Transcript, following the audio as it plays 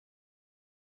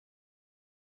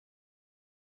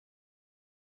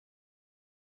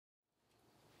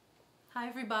Hi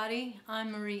everybody,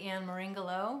 I'm Marieann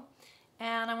Meringolo,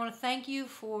 and I want to thank you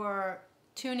for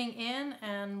tuning in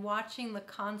and watching the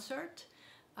concert.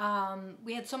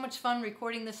 We had so much fun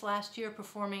recording this last year,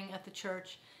 performing at the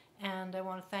church, and I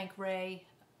want to thank Ray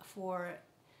for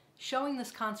showing this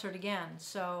concert again.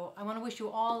 So I want to wish you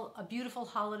all a beautiful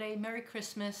holiday, Merry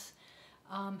Christmas,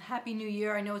 Happy New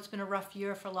Year. I know it's been a rough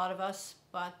year for a lot of us,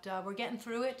 but we're getting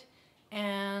through it,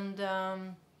 and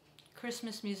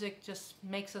Christmas music just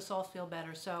makes us all feel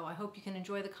better. So I hope you can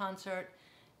enjoy the concert.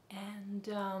 And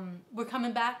we're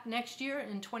coming back next year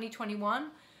in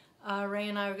 2021. Ray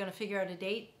and I are going to figure out a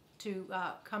date to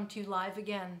come to you live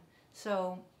again.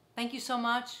 So thank you so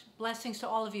much. Blessings to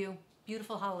all of you.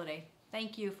 Beautiful holiday.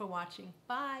 Thank you for watching.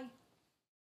 Bye.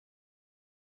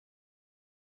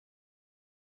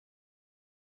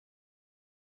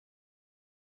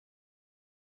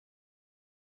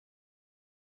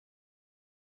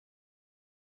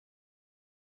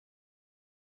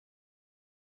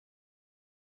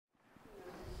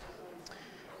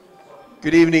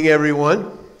 Good evening,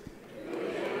 everyone,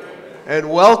 and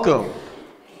welcome.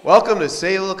 Welcome to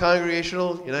Sayville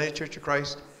Congregational United Church of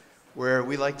Christ, where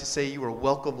we like to say you were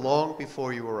welcome long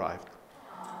before you arrived.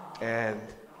 And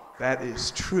that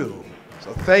is true.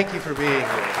 So thank you for being here.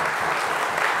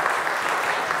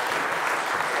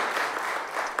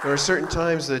 There are certain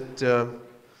times that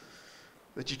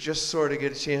you just sort of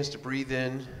get a chance to breathe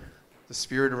in the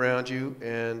Spirit around you,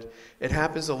 and it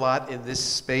happens a lot in this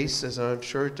space, as I'm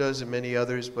sure it does in many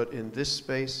others, but in this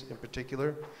space in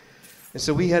particular. And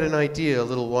so we had an idea a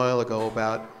little while ago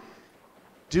about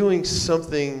doing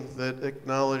something that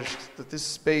acknowledged that this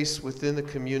space within the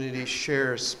community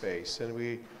shares space, and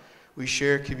we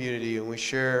share community, and we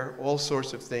share all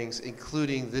sorts of things,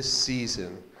 including this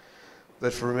season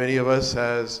that for many of us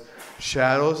has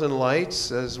shadows and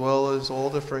lights, as well as all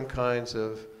different kinds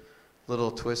of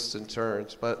little twists and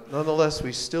turns, but nonetheless,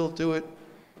 we still do it.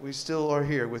 We still are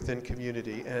here within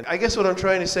community. And I guess what I'm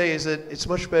trying to say is that it's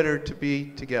much better to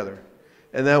be together.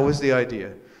 And that was the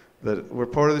idea, that we're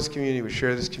part of this community, we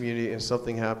share this community, and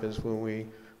something happens when we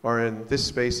are in this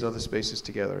space and other spaces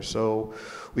together. So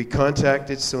we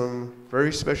contacted some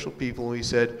very special people, and we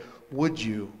said, would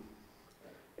you?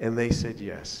 And they said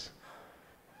yes.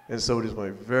 And so it is my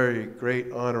very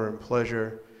great honor and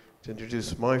pleasure to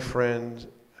introduce my friend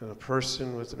and a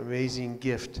person with an amazing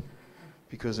gift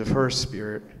because of her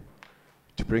spirit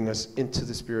to bring us into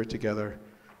the Spirit together,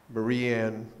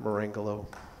 Marieann Meringolo.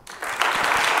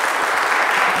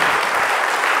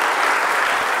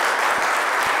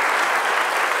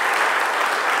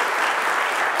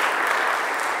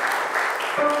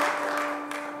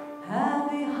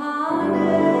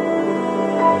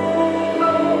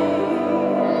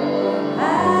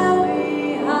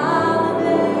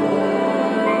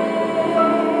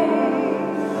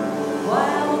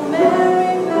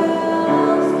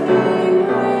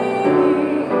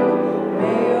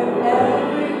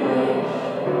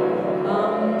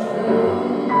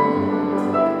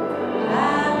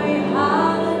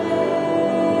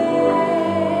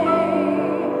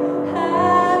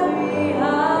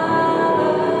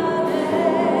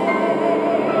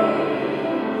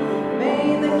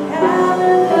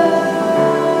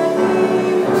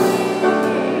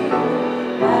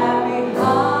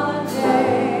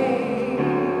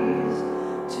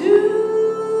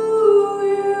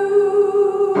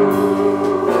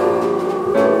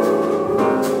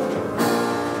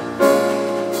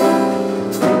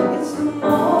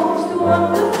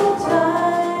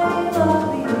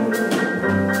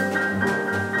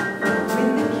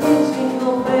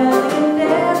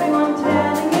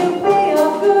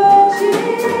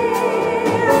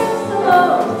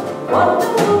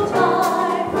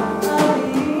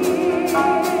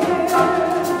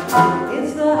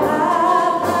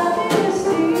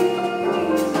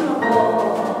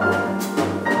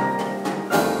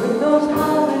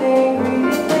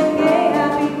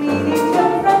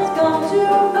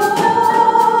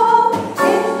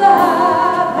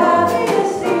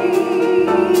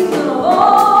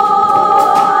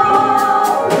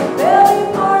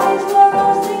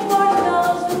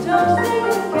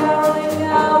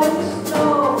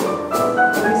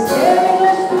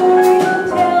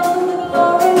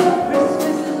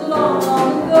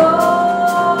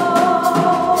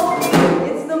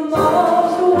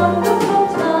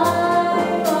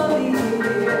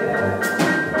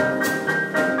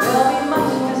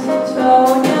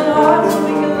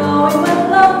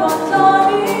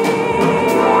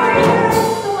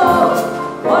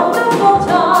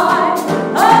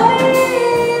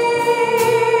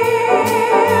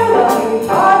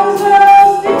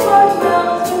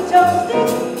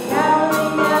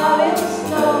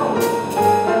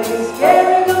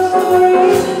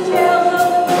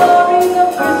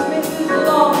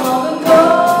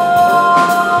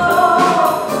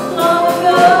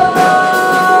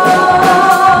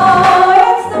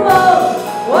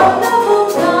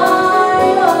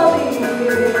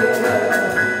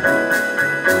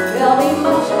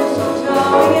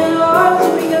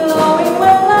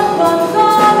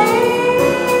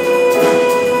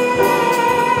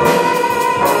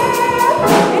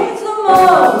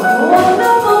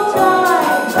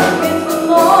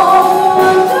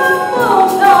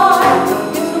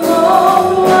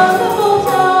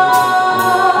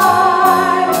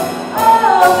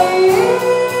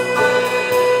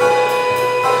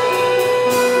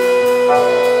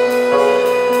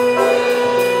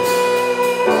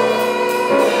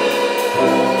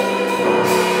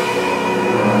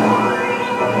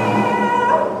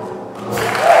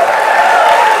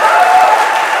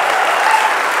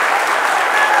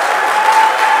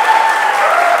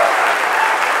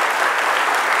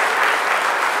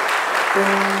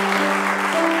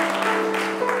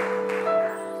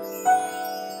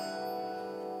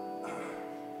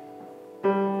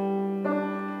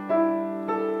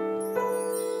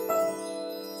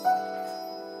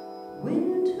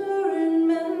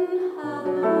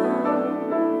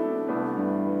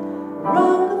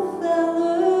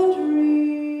 Rockefeller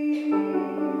dreams,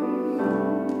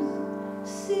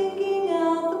 seeking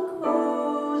out the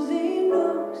cozy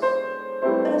nooks,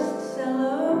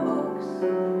 bestseller books,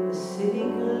 the city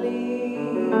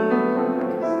gleams.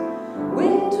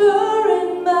 Winter in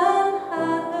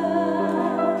Manhattan,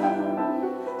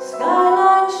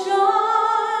 skyline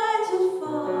shines a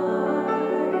fine,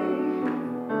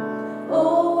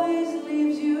 always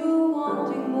leaves you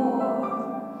wanting more,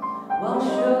 while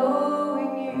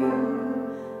showing you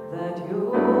that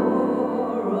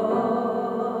you're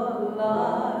alive.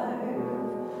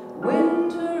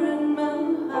 Winter in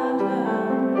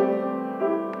Manhattan,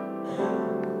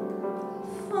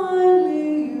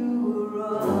 finally you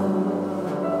arrive.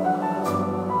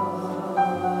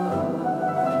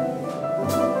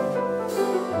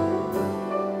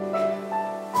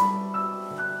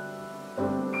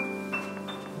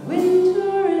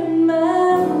 Winter in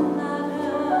Manhattan,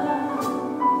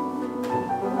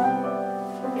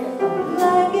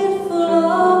 blanket full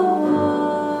of wine,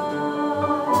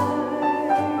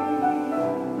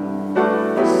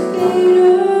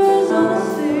 skaters on a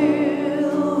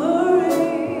silver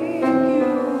ring.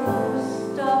 You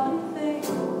stop and think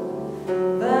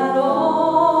that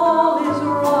all is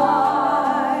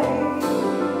right.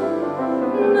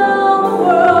 Now the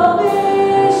world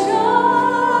is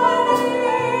shining.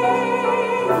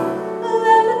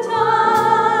 Let the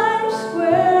Times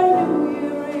Square New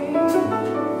Year ring.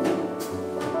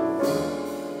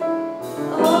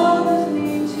 Others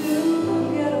need to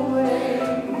get away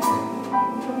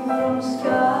from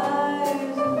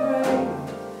skies of gray,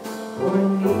 or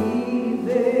need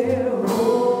their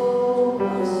hope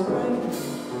of spring.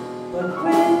 But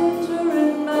winter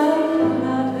in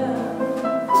Manhattan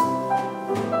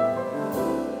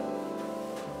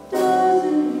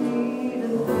doesn't need a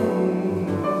thing.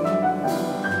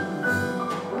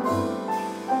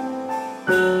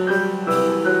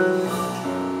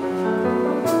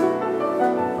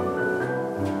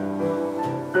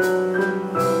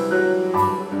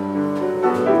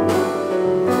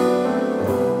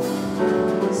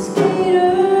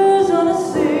 Skaters on a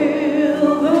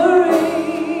silver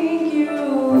ring, you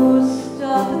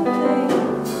stop and think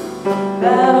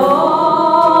that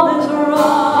all is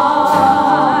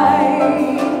right.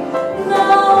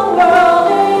 Now the world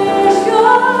is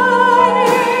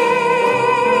shining.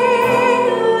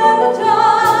 Let the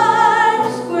Times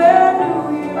Square New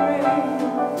Year ring.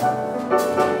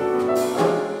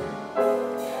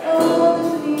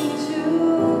 Others need to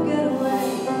get away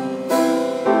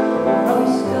from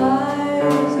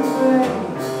skies of gray,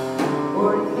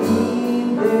 or need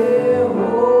their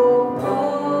hope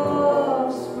of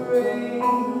spring.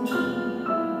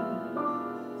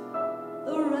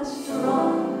 The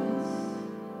restaurants,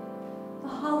 the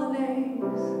holidays,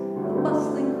 the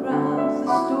bustling crowds, the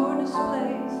store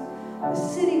displays, the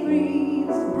city breeze,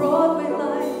 the Broadway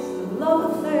lights, the love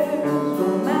affairs,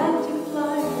 romantic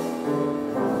flights,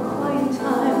 quiet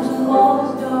times when all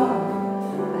is dark,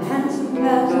 the handsome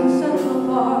cabs in Central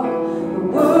Park, the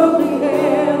worldly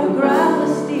air, the grand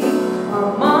mystique,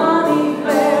 Armani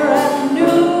Fair and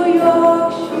New York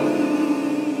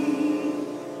chic.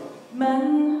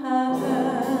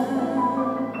 Manhattan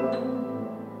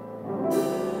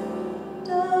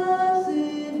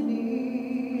doesn't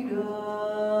need a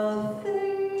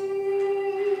thing.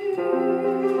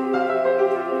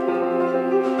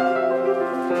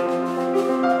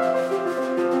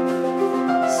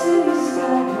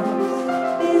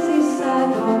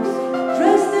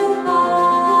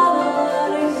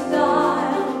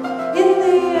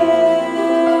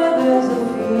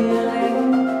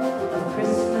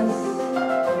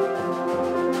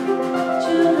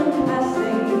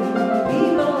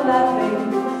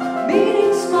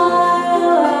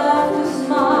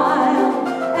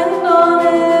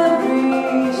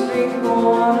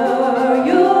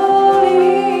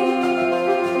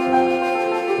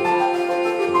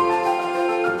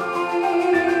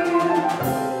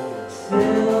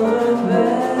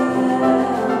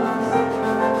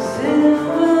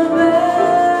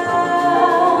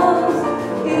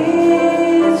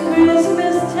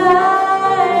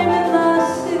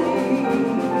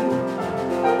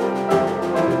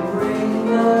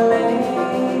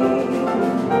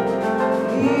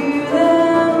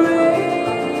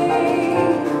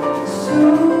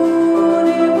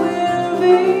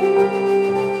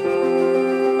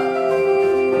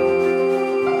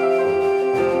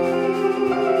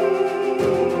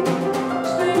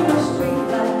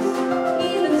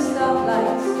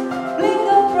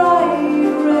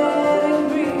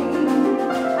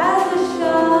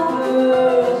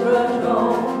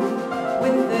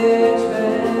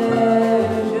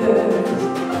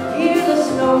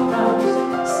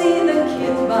 storefronts, see the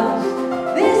kids bus.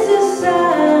 This is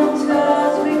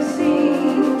Santa's big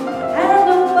scene, and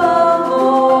above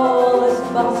all this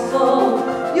bustle,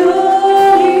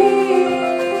 you're here.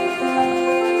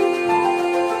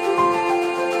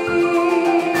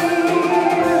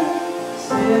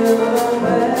 Silver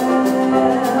bells,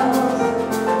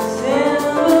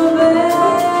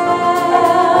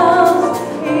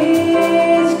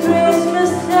 it's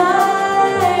Christmas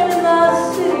time in the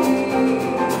city.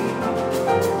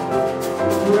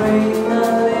 Rain the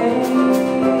lane,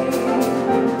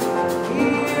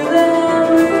 hear them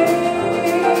ring.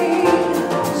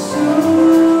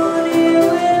 Soon it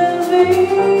will be.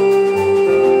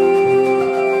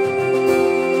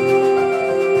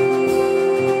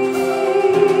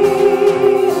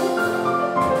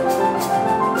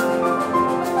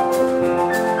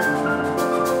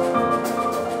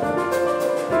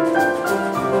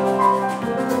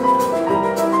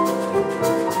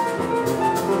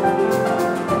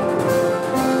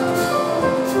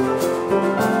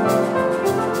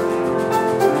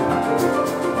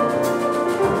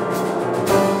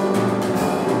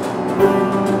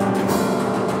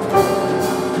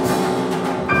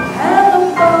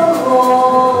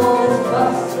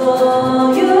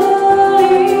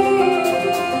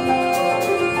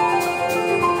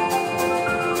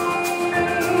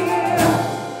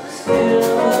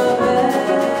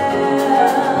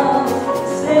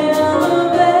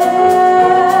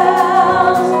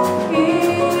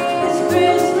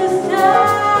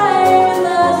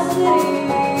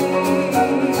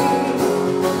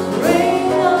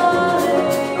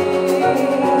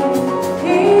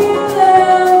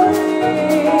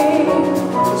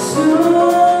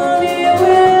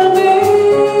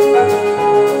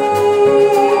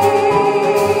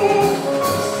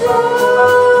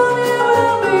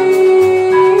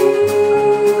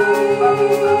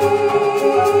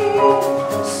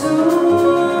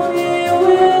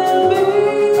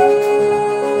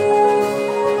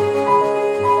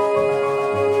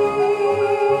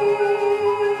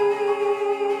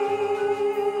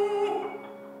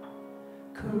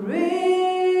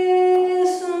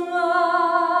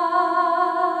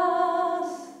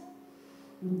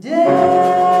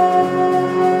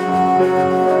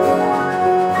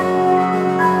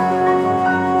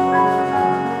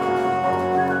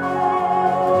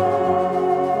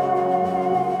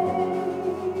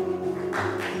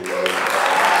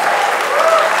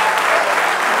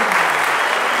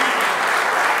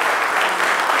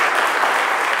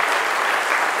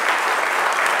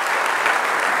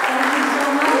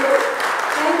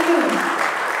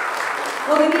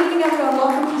 Well, good evening, everyone.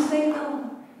 Welcome to Sayville.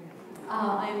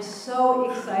 I am so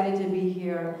excited to be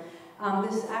here.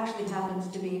 This actually happens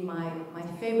to be my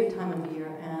favorite time of year,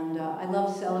 and I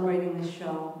love celebrating this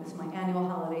show. It's my annual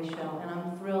holiday show, and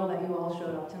I'm thrilled that you all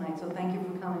showed up tonight, so thank you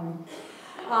for coming.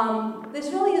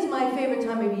 This really is my favorite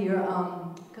time of year,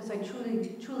 because I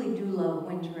truly do love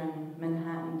winter in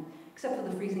Manhattan, except for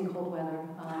the freezing cold weather.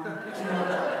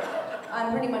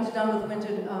 I'm pretty much done with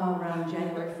winter around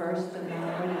January 1st, and I'm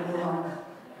ready to move on.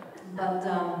 But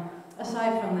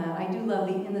aside from that, I do love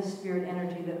the in-the-spirit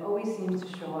energy that always seems to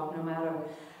show up, no matter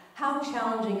how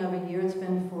challenging of a year it's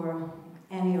been for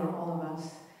any or all of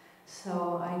us.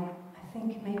 So I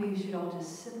think maybe you should all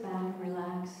just sit back,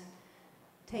 relax,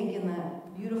 take in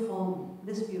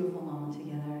this beautiful moment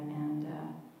together, and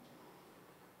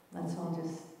let's all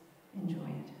just enjoy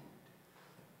it.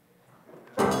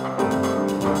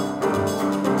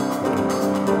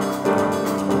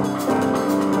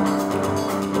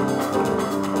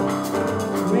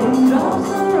 Raindrops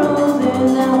and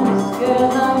roses and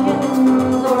whiskers on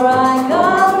kittens, or I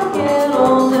got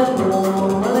kettles and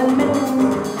warm woolen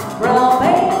mittens, brown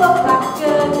paper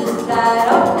packages tied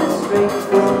up with strings.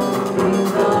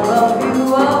 These are a few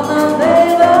of my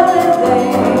favorite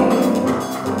things.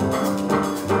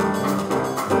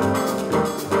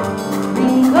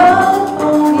 Green-colored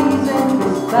ponies and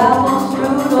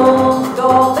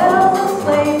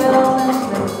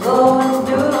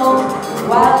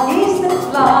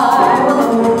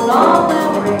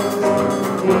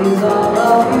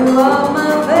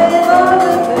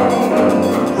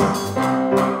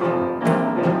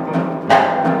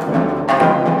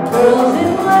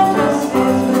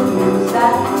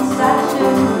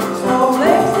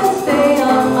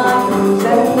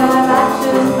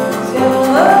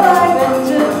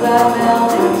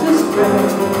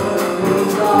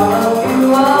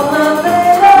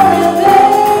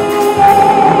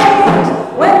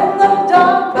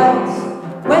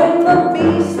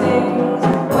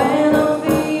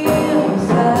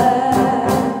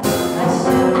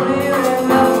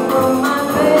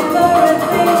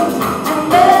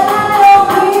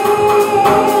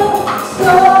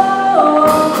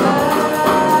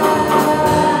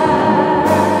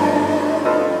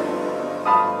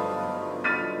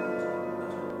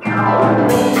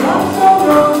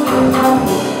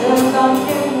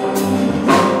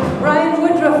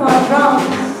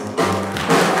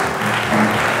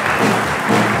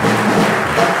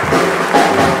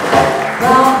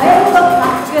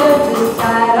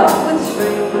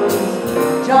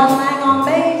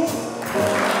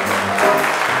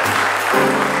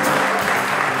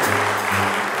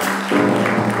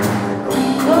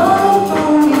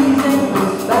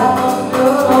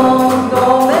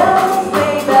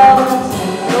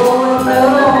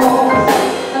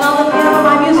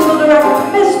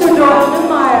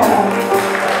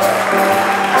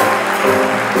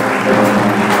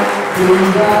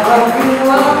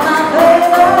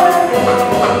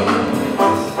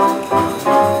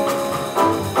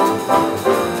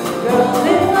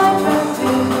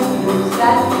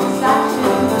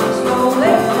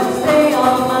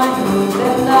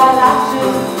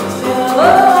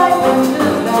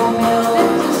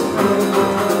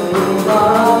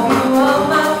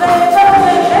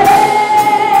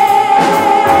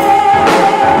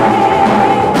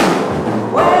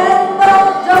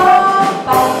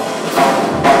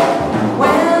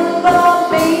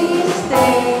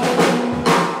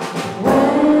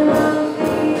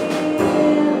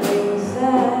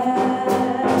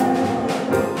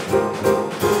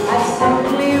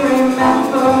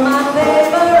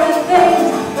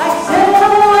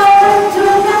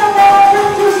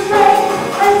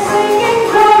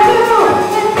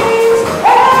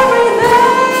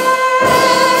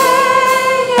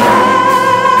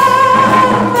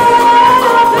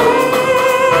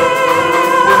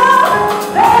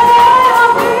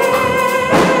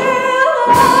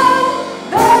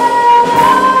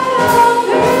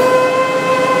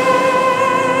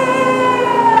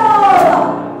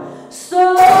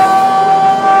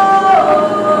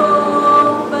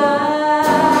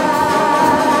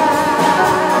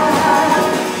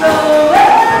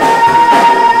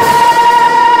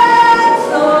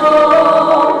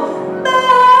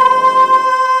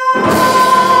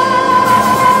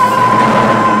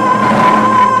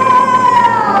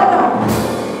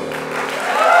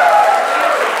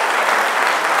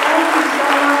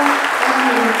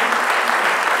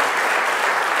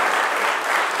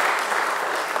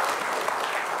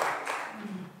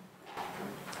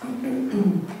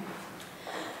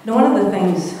Now, one of the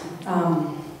things,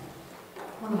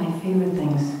 one of my favorite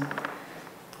things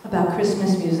about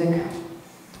Christmas music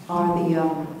are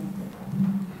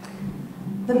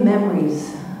the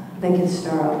memories they can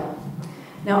stir up.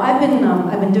 Now, I've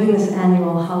been doing this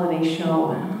annual holiday show,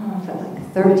 I don't know, for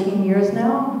like 13 years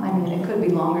now. I mean, it could be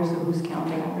longer, so who's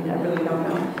counting? I really don't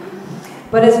know.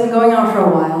 But it's been going on for a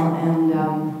while, and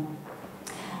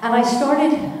I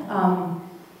started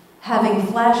having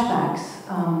flashbacks.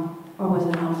 Or was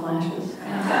it not flashes?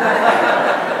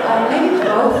 Maybe it's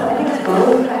both. I think it's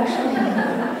both, actually.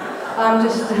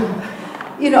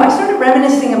 I started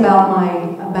reminiscing about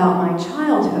my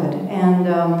childhood, and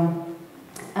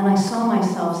I saw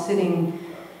myself sitting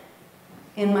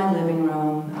in my living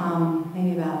room,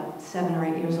 maybe about 7 or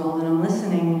 8 years old, and I'm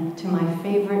listening to my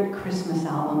favorite Christmas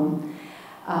album,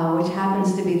 which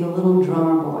happens to be The Little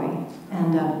Drummer Boy.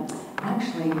 And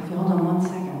actually, if you hold on one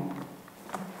second.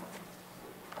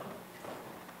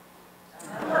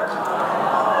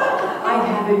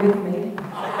 With me.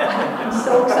 I'm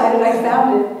so excited I found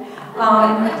it.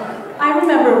 I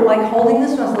remember like holding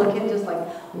this when I was a little kid, just like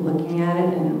looking at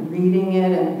it and reading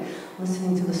it and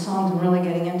listening to the songs and really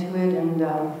getting into it, and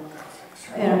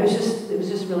it was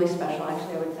just really special.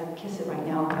 Actually, I'd kiss it right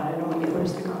now, but I don't want to get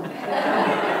lipstick on it.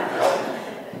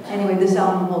 Anyway, this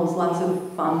album holds lots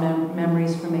of fond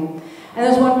memories for me, and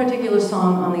there's one particular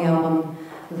song on the album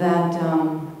that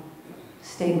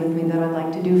stayed with me that I'd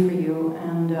like to do for you,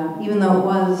 and even though it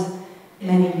was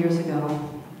many years ago,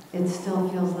 it still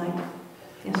feels like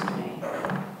yesterday.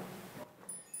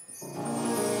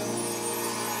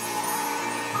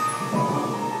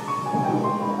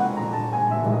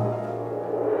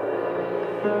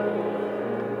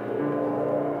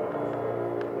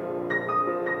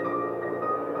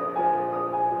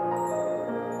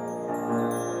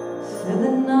 Said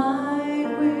the night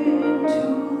wind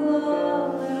to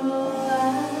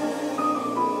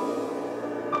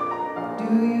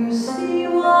do you see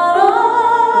what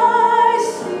I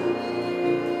see?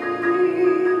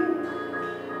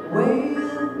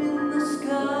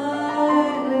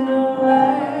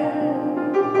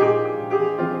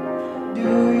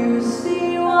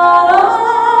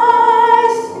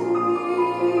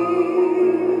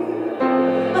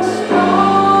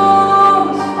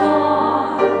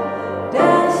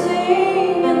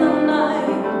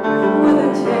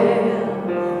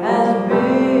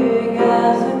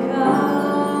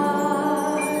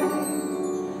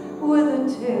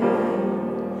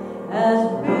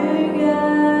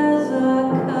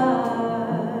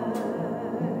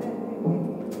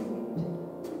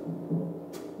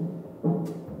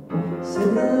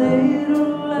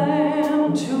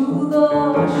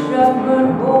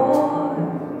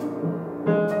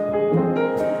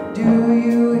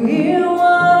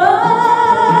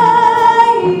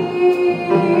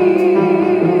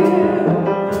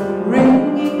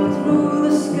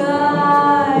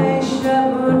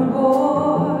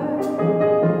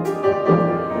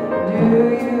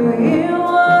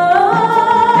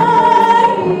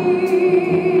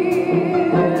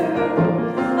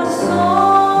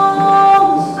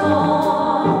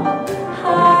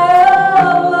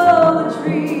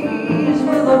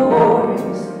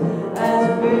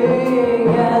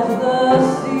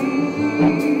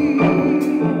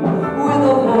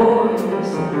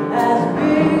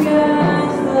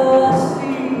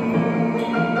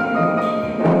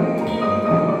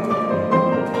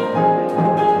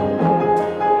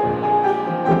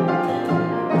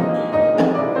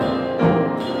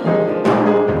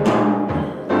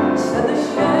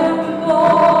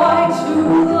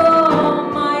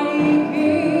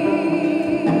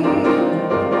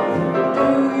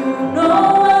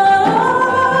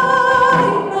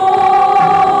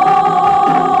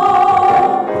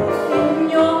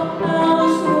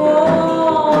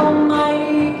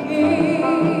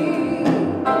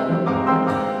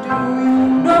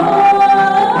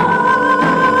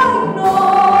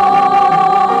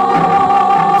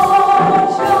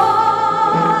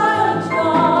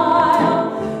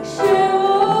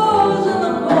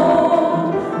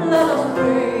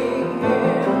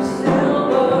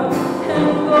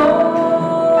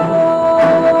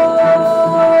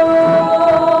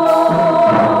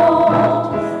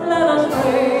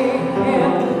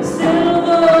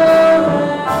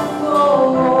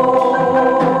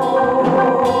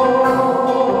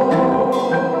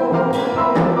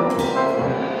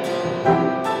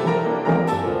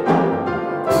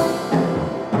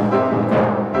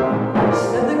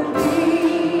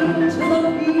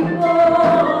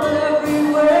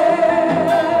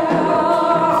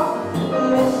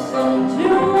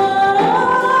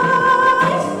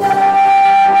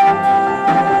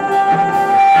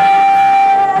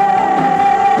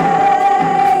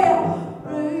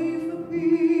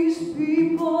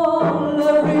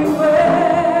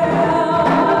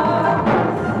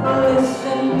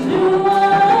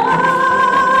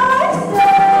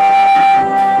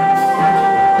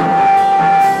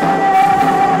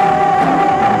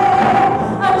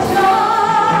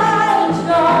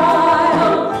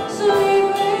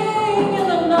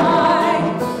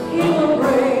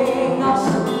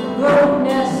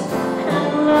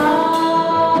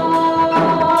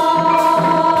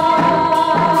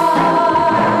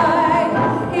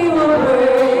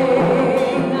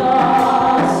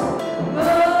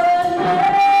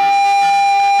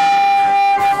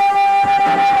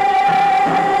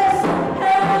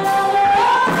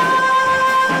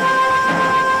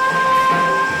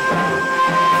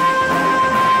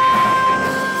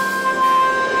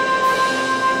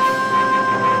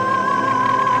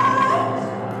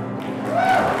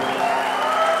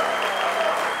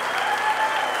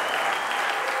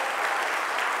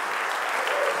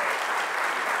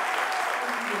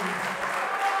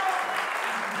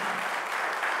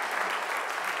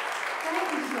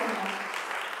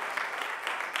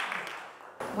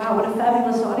 Wow, what a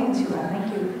fabulous audience you are.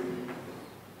 Thank you.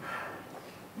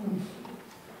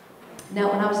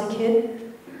 Now, when I was a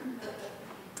kid,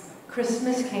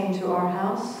 Christmas came to our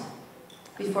house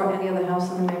before any other house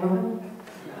in the neighborhood.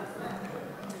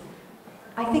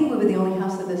 I think we were the only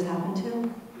house that this happened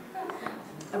to.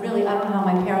 I don't know how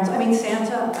my parents,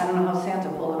 Santa, I don't know how Santa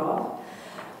pulled it off.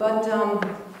 But,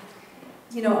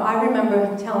 I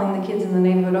remember telling the kids in the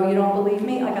neighborhood, oh, you don't believe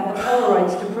me? I got the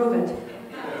Polaroids to prove it.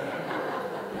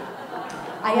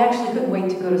 I actually couldn't wait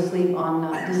to go to sleep on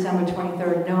December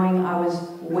 23rd, knowing I was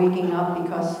waking up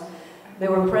because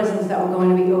there were presents that were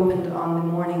going to be opened on the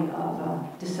morning of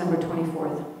December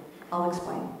 24th. I'll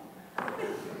explain.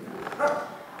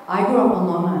 I grew up on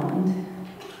Long Island,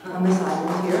 on this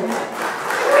island here.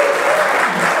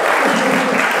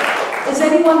 Is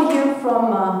anyone here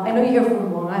from, I know you're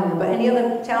from Long Island, but any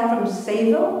other town from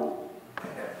Sayville?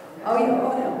 Oh, yeah,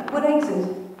 what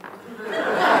exit?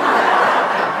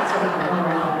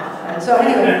 So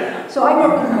anyway, so I grew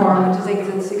up in Horham, which is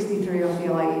exit 63 off the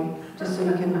LIE, just so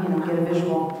you can, get a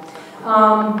visual.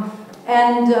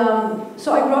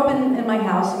 So I grew up in my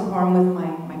house in Horham with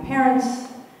my parents,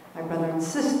 my brother and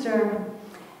sister,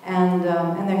 and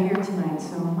they're here tonight.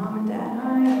 So Mom and Dad,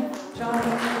 hi,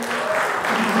 Johnny.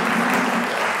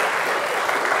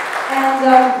 And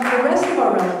the rest of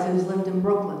our relatives lived in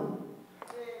Brooklyn.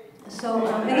 So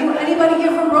anybody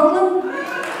here from Brooklyn?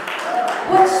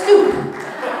 What stoop?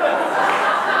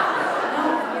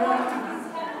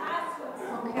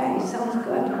 Okay, sounds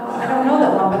good. I don't know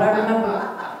that one, but I remember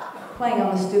playing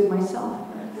on the stoop myself.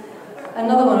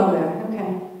 Another one over there.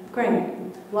 Okay, great.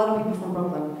 A lot of people from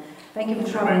Brooklyn. Thank you for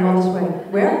traveling all this way.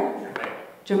 Where?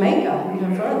 Jamaica.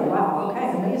 Even further. Wow.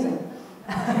 Okay, amazing.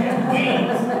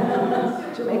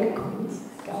 Jamaica, Queens.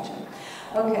 Gotcha.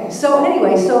 Okay. So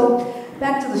anyway, so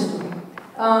back to the story.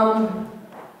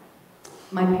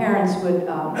 My parents would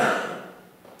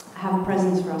have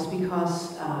presents for us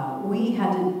because we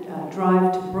had to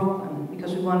drive to Brooklyn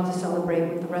because we wanted to celebrate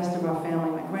with the rest of our family,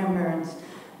 my grandparents,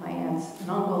 my aunts and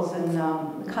uncles,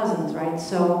 and cousins, right?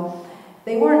 So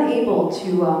they weren't able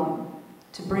to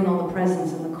bring all the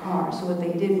presents in the car. So what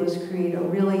they did was create a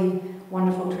really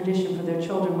wonderful tradition for their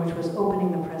children, which was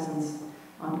opening the presents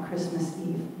on Christmas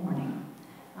Eve morning,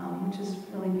 which is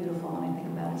really beautiful when I think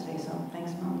about it today. So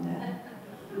thanks, Mom and Dad.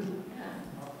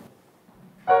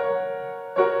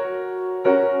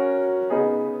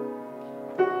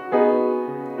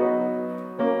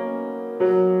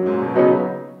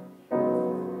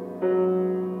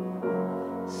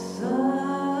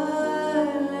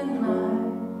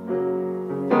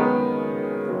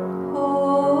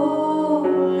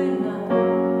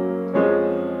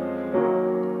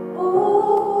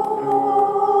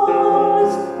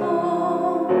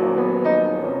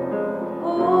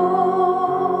 All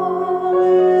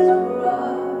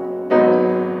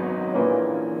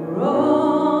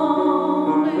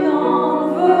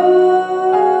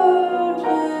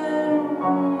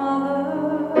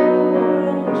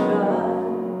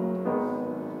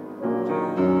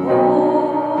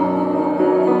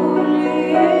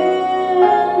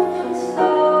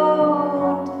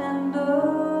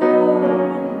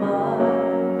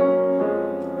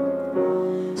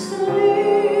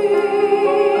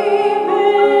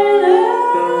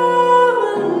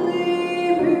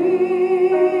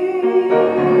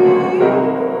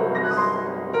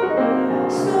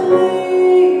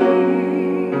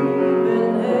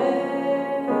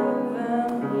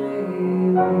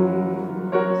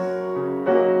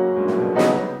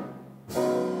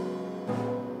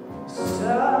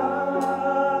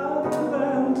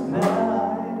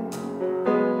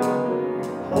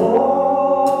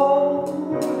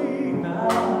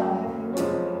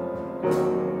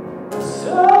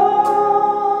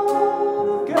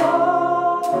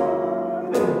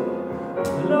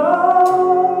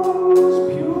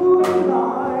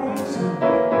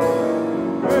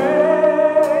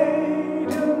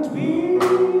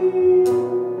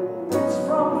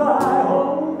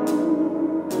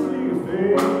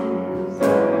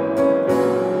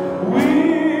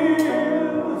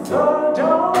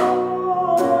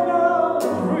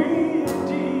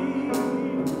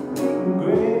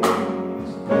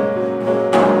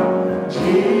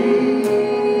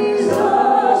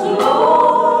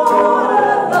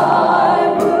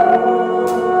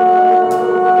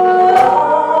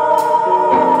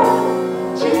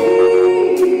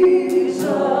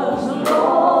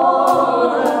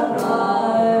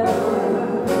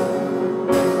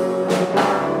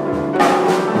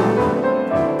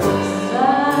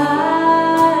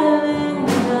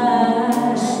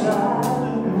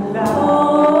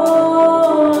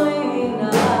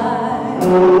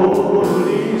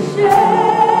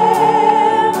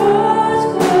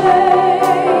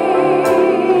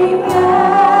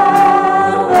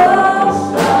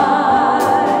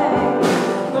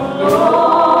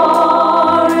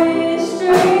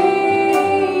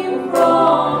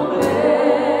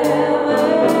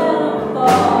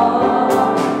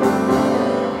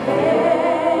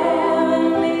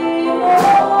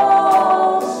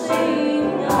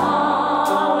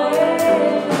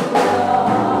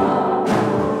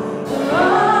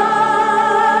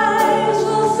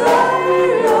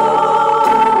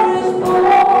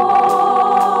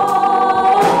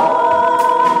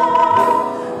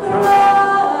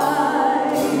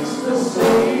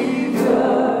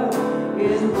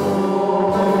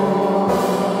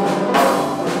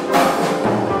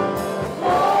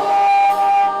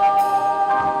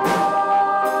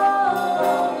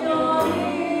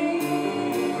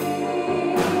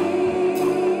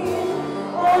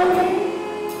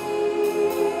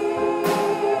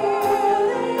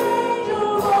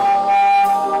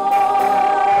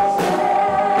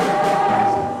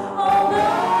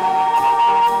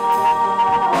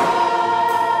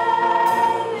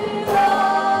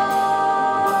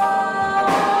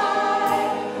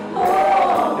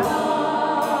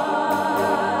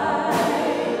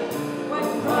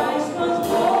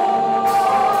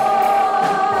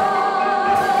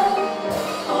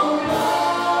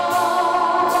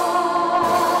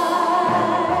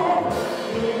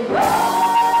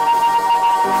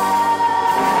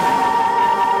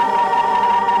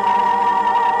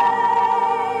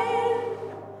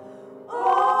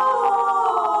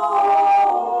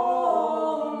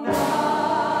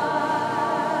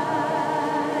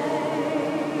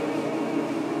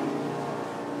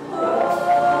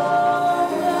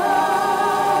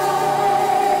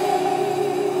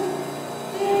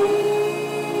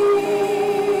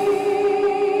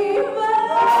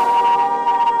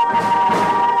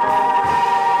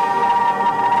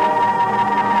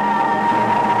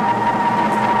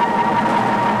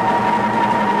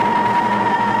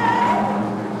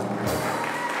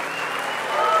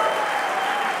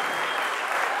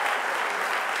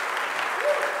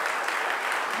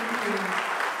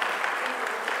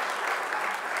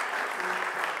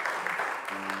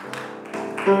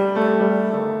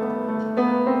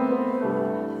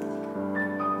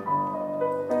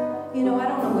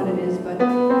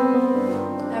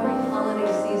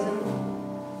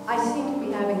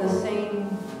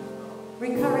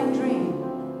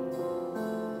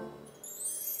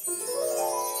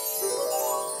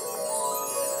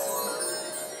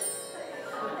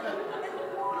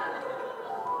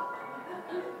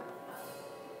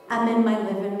in my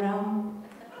living room.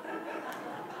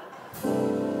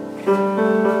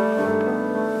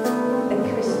 The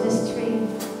Christmas tree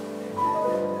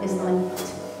is lit.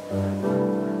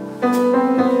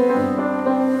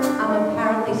 I'm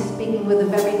apparently speaking with a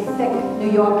very thick New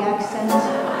York accent.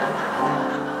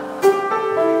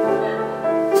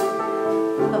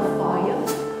 The fire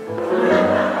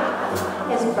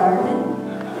is burning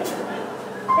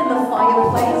in the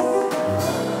fireplace.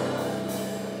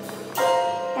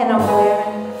 And I'm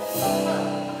wearing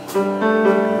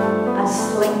a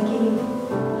slinky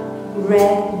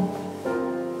red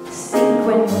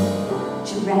sequin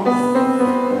dress.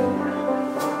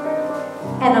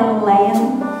 And I'm laying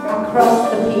across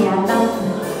the piano.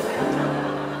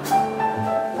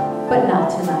 But not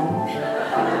tonight.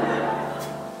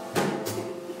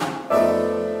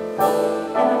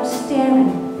 And I'm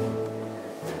staring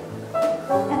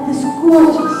at this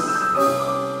gorgeous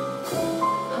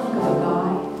hunk of a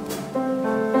guy.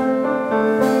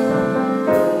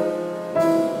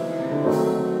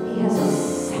 He has a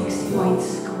sexy white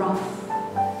scruff.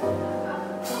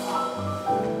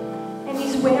 And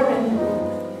he's wearing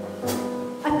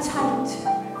a tight,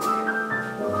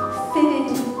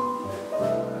 fitted,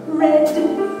 red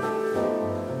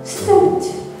suit.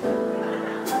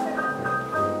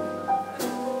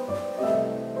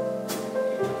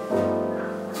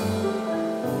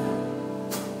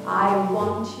 I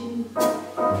want you.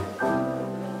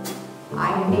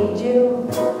 I need you.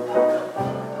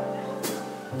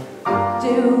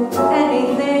 Do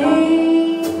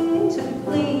anything to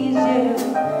please you.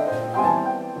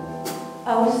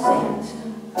 Oh, Santa,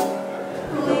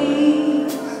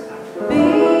 please be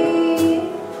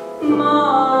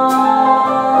mine.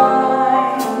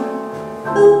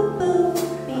 Boop, boop,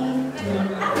 beep, doop.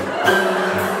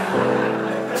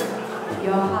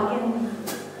 You're hugging.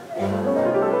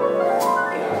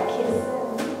 You're kissing.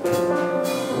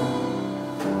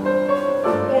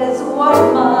 Is what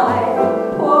my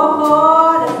poor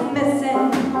heart is missing.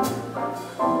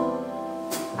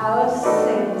 Oh,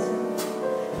 Santa,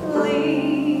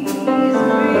 please be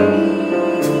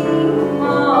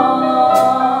mine.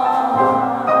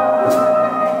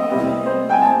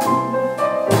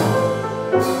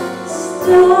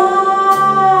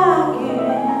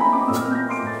 Stockings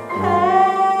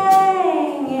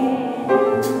hanging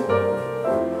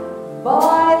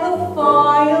by the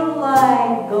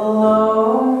firelight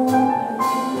glow.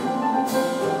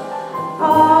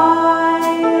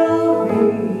 I'll be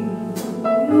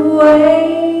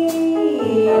waiting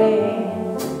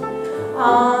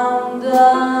underneath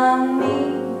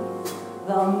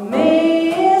the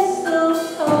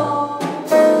mistletoe.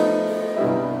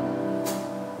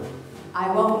 I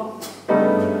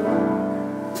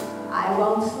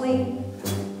won't sleep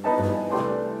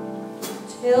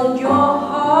till your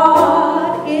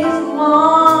heart is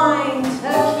mine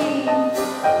to keep.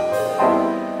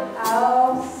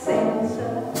 Oh,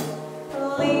 Santa,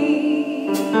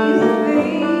 please be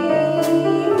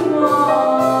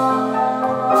mine.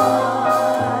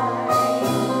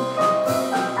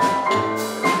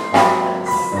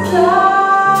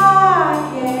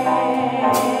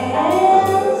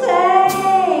 Stockings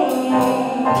hanging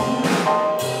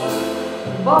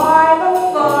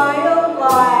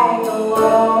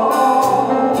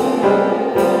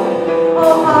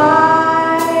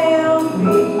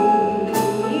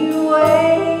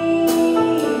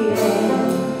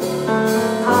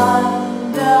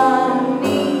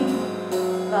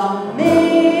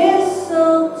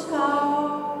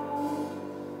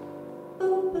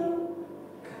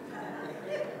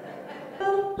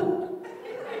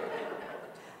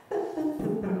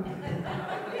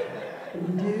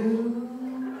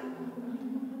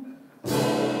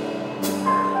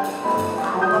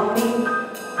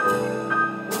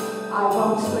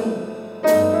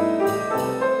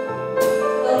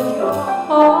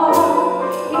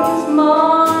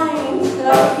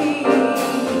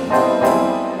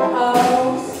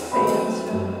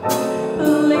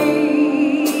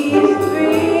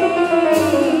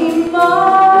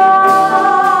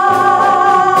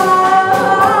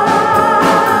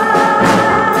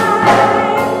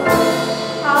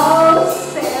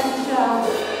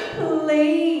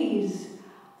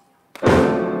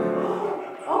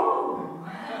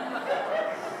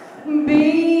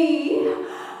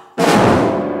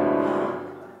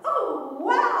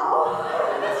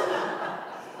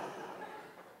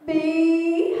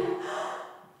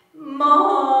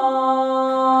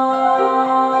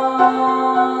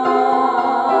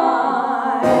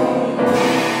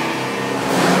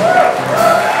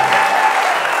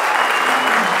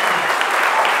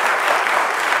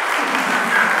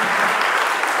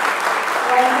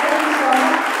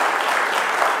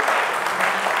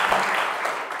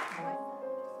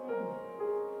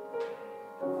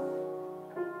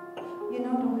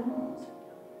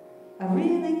I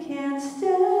really can't stay.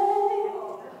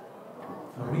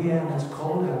 Marieann, it's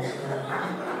cold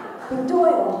outside. But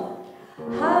Doyle,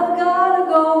 I've gotta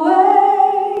go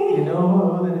away. You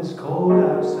know that it's cold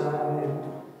outside.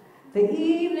 The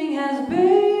evening has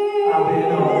been I've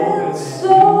been hoping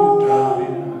so drop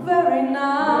in. very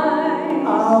nice.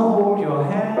 I'll hold your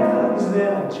hands,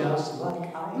 they're just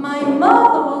like ice. My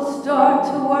mother will start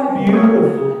to worry,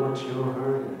 Beautiful, but you're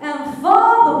hurting. and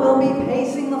father will be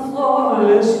pacing the floor.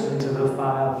 Listen to the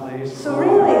fireplace. So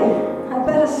really, I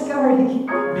better scurry.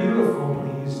 Beautiful,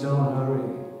 please don't hurry.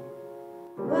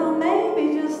 Well,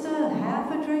 maybe just a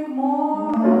half a drink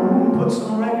more. Put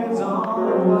some records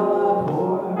on while I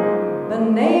pour. The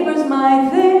neighbors might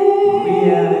think,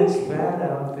 Marieann, it's bad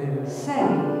out there. say,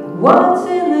 what's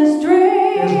in this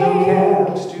drink? There's no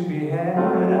cabs to be had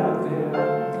out there.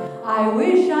 I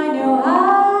wish I knew Your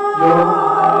how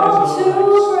eyes to are like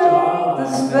break the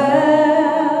starlight.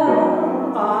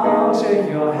 spell. I'll take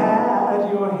your hat,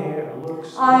 your hair looks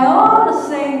so I ought to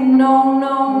say no,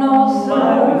 no, no, Mind if sir.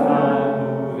 I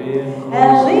move in closer?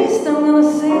 At least I'm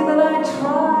gonna say that I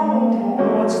tried.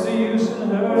 What's the use in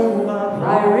hurting my I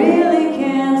really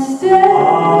can't stay.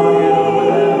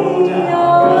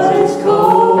 Oh, it's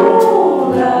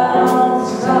cold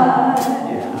outside.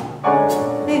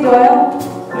 Yeah. Hey Doyle,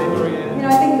 Hey, Marieann. you know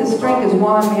I think this drink is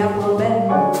warming me up a little bit.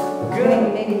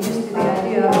 Good. Maybe used to the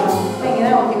idea of hanging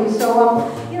out with you. So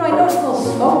you know I noticed a little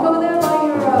smoke over there by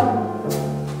your.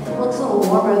 It looks a little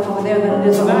warmer over there than it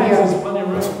is over Nice, here. there's plenty of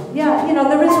room. Yeah, you know,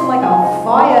 there isn't like a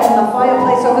fire in the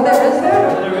fireplace over there, is there?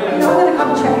 There is. You know, I'm gonna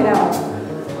come check it out.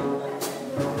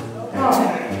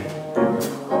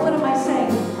 Oh, what am I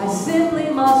saying? I simply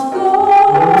must go.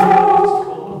 It's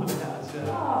cold outside.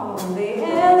 Oh, the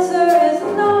answer is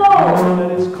no. Oh,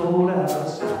 that it's cold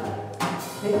outside.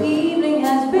 The evening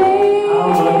has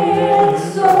been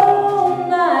so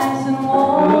nice and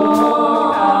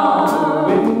Look out the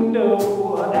warm. window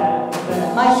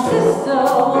and My sister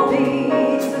will be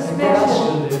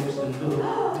suspicious.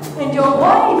 And your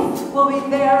wife will be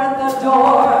there at the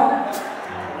door.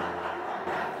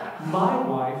 My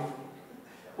wife?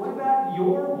 What about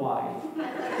your wife?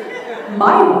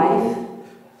 My wife?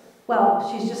 Well,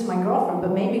 she's just my girlfriend,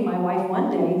 but maybe my wife one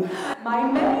day. My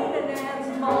maid and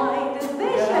aunt's mind is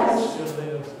vicious. She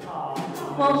lives on.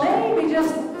 Well, maybe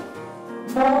just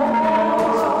more.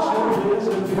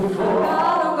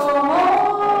 Gotta go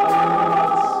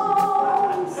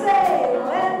home. Say,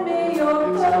 lend me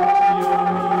your coat.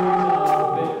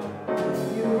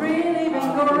 You've really been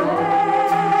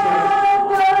grand,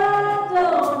 but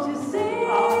don't you see?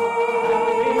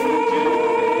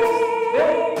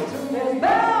 There's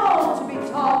bound to be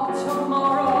talk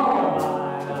tomorrow.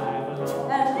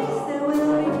 At least there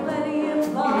will be plenty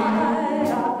implied.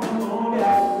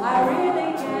 I really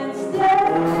can't stay.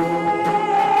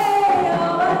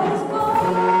 Oh, it's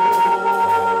cold outside.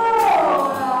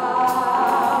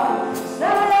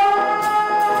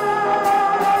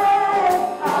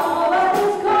 Oh,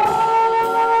 it's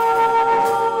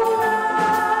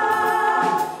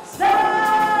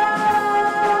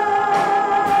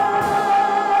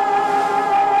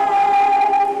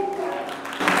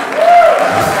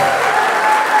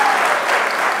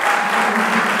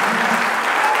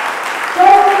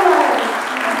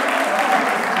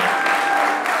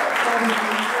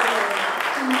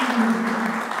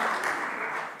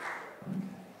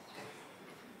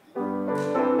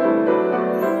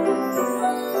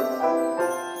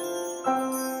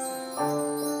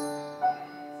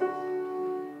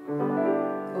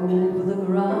Over the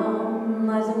ground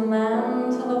lies a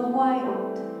mantle of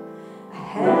white, a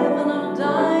heaven of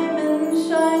diamonds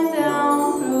shine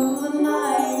down through the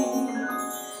night.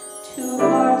 Two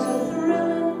hearts are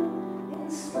thrilling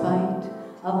in spite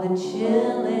of the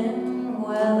chilling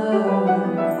weather.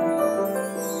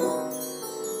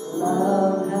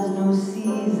 Love has no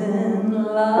season,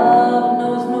 love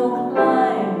knows no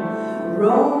clime.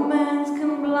 Romance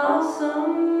can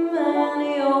blossom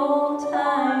any old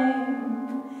time.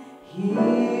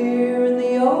 Here in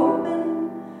the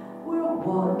open, we're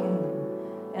walking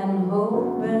and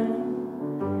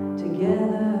hoping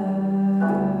together.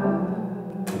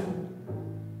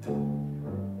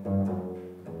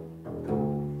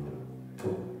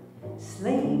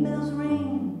 Sleigh bells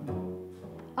ring,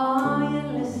 are you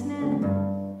listening?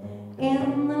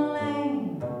 In the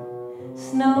lane,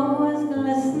 snow is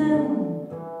glistening,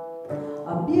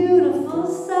 a beautiful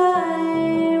sight.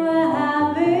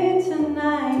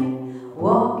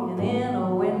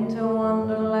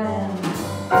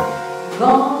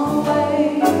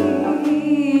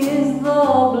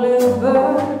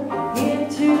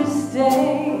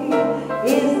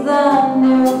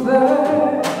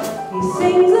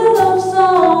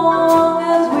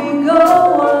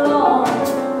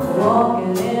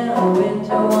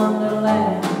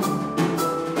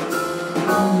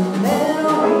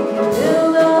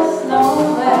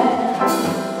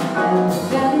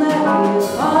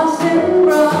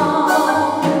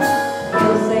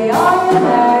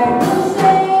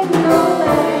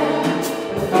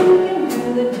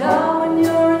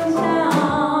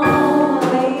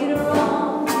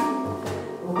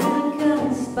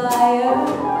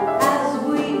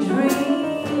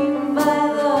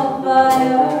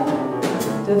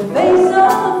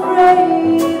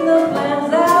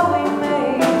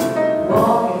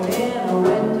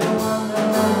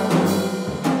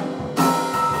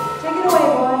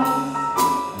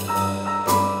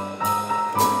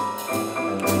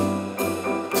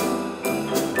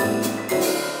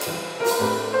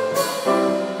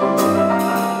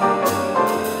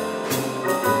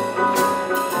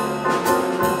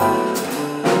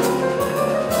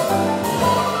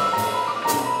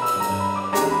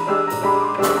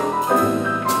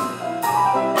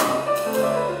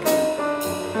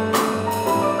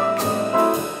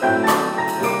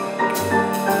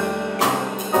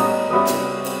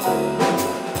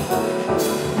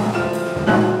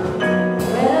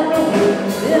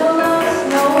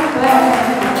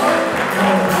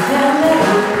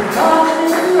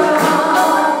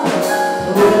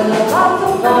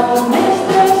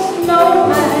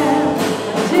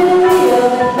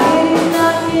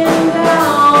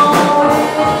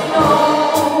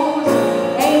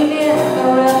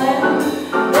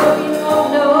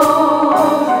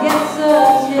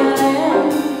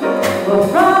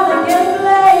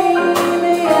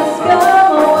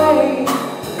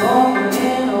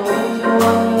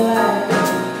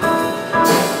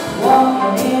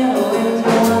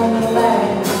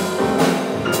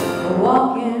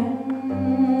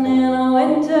 Walking in a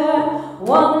winter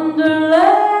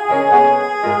wonderland.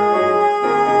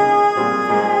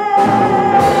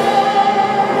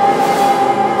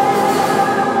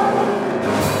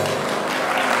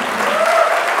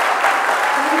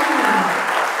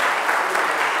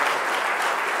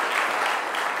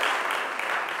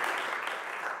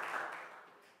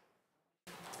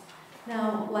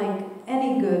 Now, like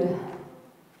any good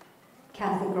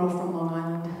Catholic girl from Long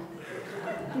Island,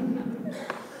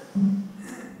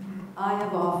 I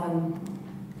have often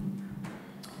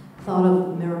thought of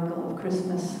the miracle of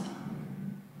Christmas.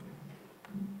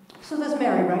 So there's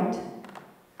Mary, right?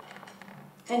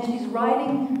 And she's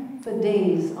riding for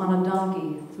days on a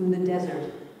donkey through the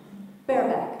desert,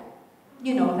 bareback,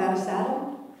 you know, without a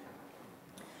saddle.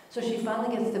 So she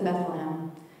finally gets to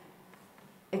Bethlehem,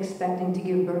 expecting to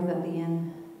give birth at the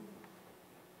inn.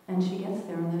 And she gets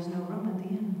there and there's no room at the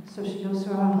inn. So she goes to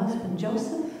her husband,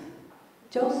 Joseph,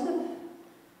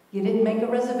 you didn't make a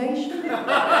reservation?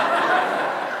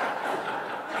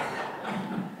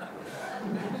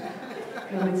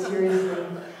 No, but seriously,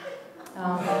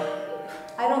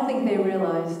 I don't think they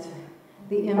realized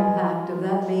the impact of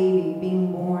that baby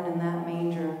being born in that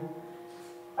manger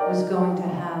was going to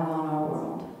have on our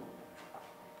world.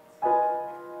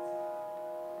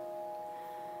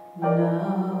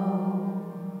 Now,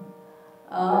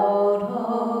 out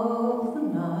of the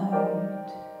night,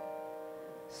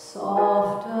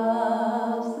 soft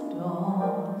as the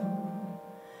dawn,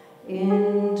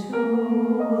 into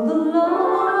the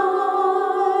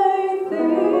light,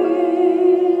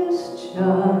 this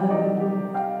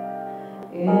child,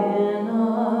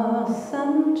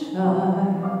 innocent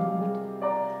child,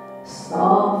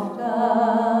 soft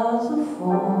as a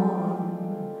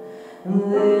fawn,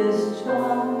 this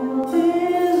child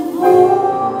is born.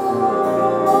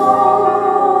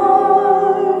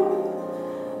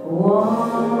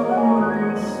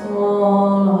 One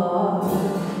small heart,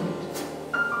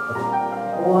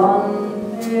 one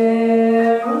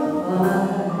pair of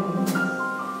eyes,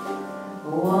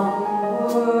 one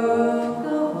work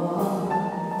of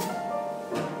art,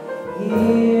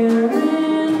 here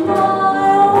in my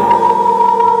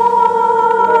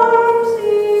arms,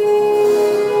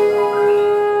 here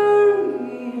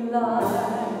he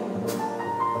lies,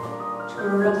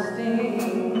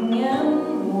 trusting and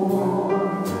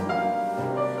warm.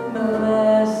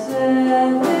 Blessed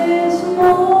this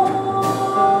morn,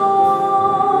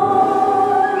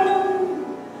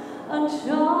 a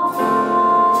child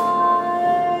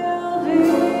is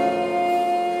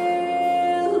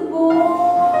born.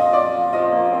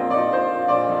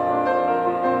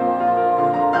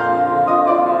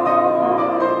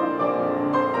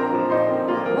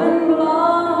 When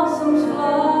blossoms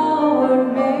flowered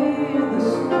 'mid the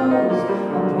snows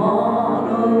upon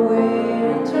a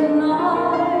winter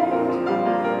night,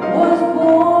 was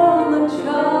born the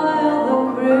child, the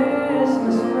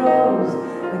Christmas rose,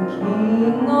 the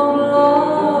King of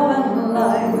love and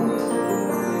light.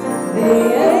 The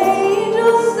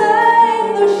angels sang,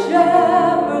 the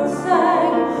shepherds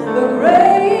sang, the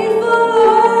grateful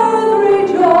earth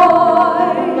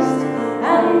rejoiced,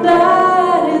 and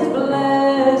at his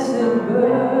blessed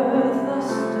birth the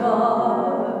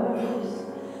stars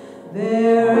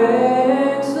their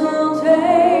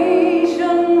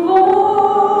exultation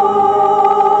voiced.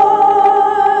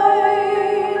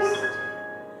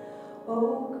 Oh,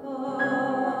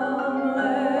 come,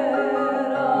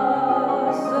 let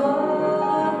us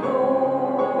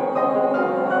adore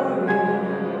him.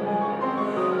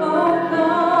 Oh,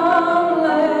 come,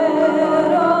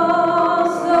 let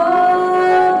us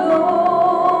adore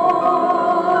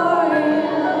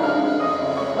him.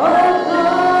 Oh,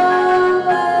 come,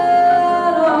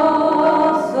 let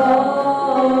us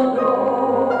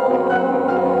adore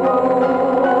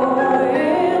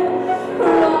him.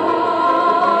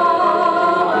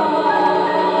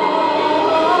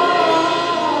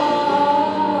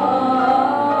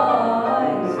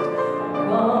 Christ,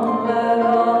 come, let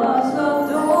us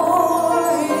adore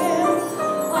him.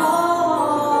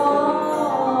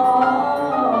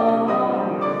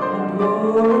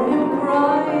 Adore him,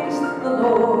 Christ the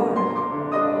Lord.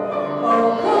 Oh,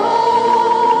 come,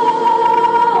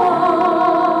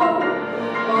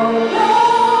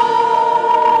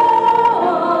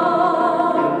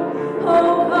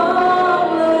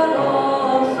 let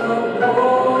us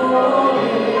adore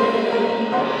him.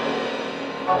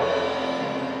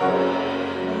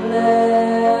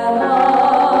 Let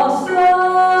us adore him.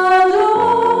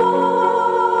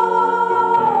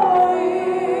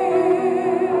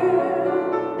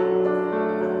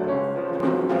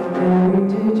 Mary,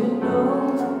 did you know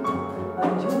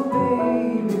that your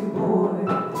baby boy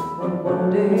will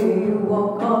day you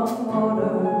walk on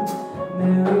water.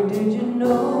 Mary, did you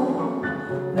know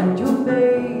that your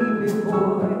baby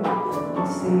boy can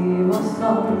save our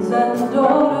sons and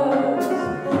daughters?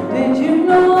 Did you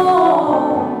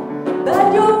know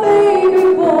that your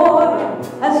baby boy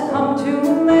has come to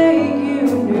make you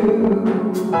new?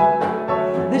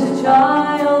 This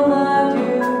child that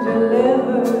you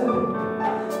delivered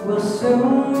will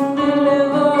soon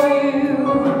deliver you.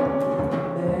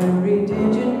 Mary,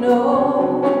 did you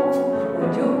know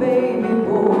that your baby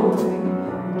boy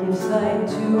gives sight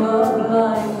to a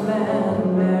blind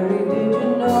man? Mary, did you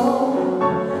know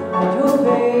that your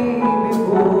baby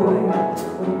boy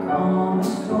would calm a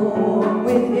storm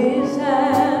with his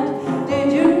hand? Did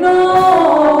you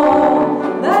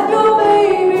know that your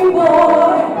baby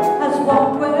boy has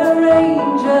walked where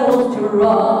angels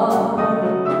trod?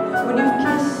 When you've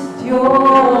kissed your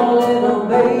little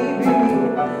baby,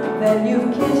 then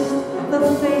you've kissed the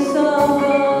face of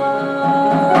God.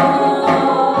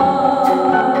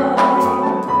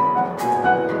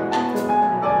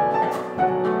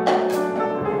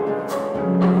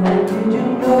 Mary, did you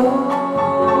know?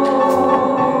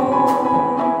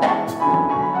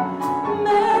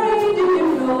 Mary, did you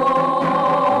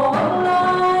know?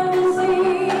 Blind will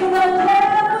see, the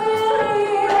deaf will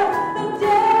hear, the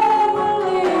dead will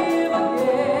live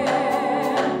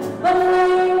again. The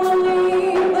lame will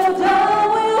leap, the dumb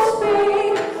will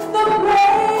speak, the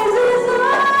praises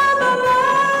of the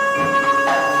Lord.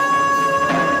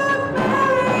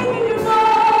 Mary, did you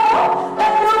know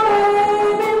that your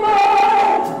baby boy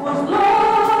was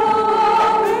Lord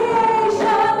of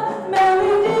creation?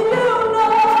 Mary, did you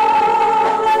know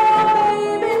that your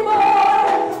baby boy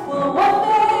will one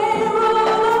day rule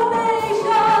the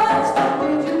nations?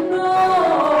 Did you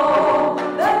know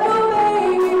that your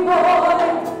baby boy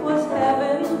was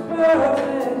heaven's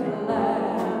perfect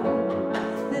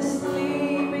lamb? This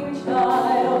sleeping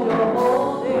child you're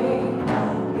holding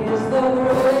is the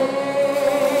great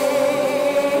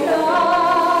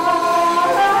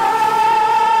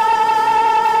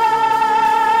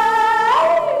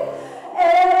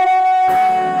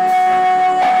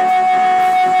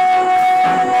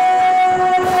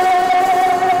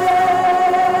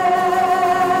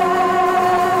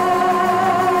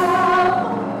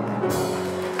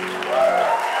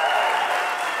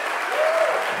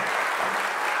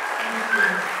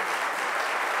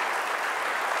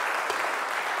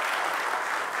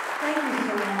Thank you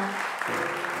so much.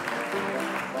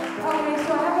 Okay,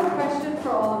 so I have a question for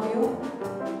all of you.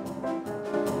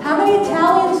 How many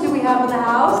Italians do we have in the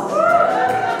house?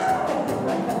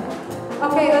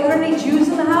 Okay, are there any Jews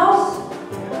in the house?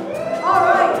 All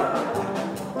right.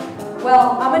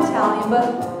 Well, I'm Italian, but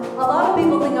a lot of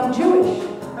people think I'm Jewish.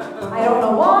 I don't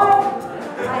know why.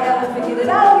 I haven't figured it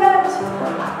out yet.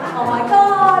 Oh my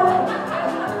God.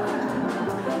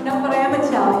 No, but I am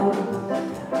Italian.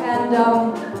 And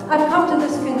I've come to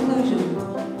this conclusion.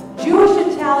 Jewish,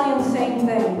 Italian, same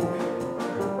thing.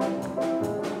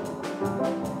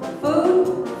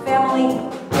 Food, family,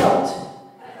 guilt.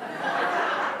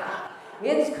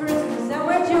 It's Christmas and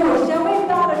we're Jewish and we've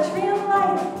got a tree of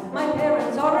light. My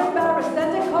parents are embarrassed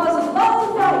and it causes lots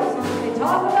of fights. They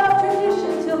talk about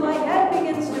tradition till my head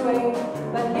begins to ache.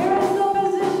 But here is the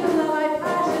position that I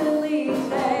passionately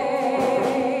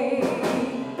take.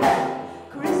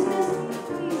 Christmas means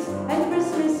peace and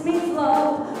Christmas means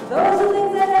love. Those are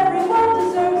things that everyone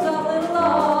deserves a little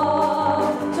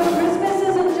of. So Christmas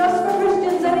isn't just for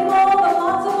Christians anymore, but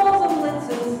lots of balls and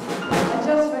blitzes. And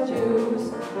just for Jews.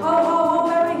 Ho ho ho,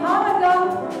 Merry Hanukkah.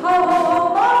 Ho ho ho,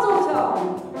 Mazel Tov.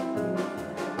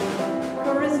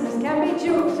 Christmas can be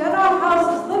Jewish and our house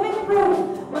is living proof.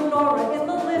 Menorah in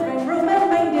the living room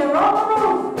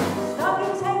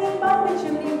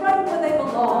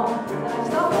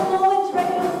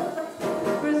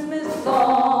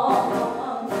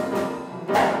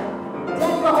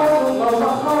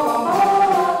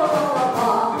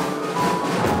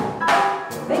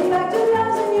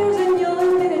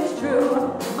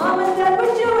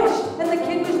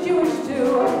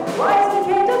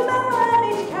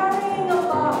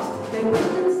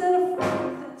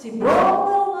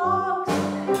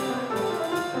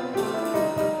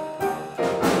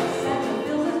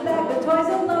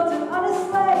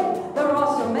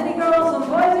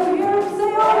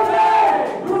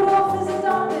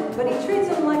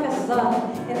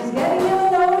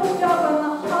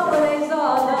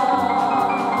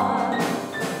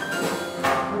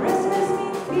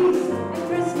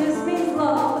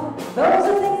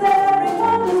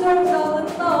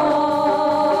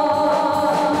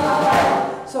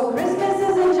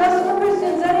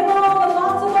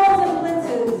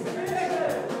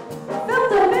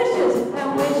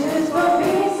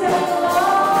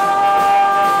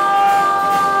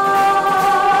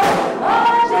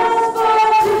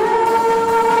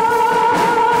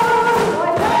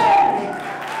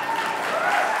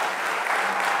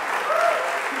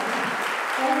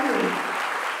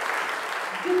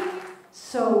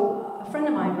So a friend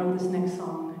of mine wrote this next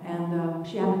song, and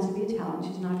she happens to be Italian.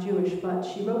 She's not Jewish, but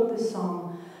she wrote this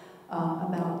song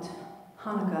about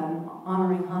Hanukkah and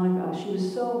honoring Hanukkah. She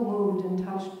was so moved and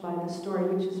touched by this story,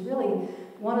 which is really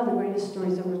one of the greatest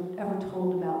stories ever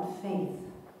told about faith,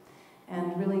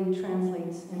 and really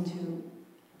translates into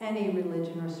any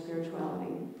religion or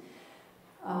spirituality.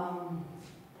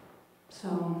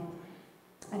 So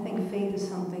I think faith is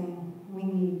something we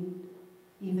need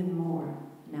even more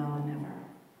now than ever.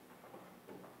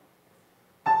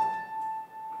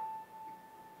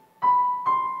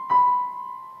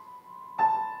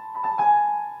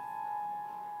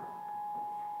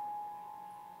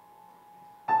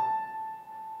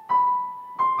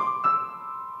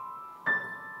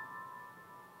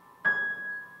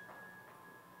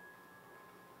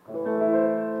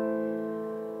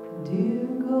 Dear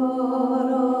God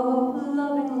of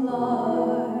loving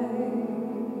light,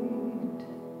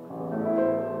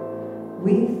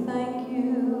 we thank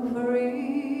you for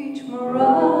each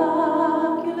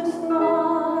miraculous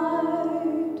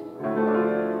night.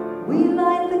 We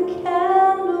light the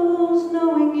candles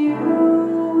knowing you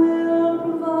will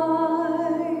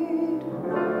provide.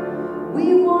 We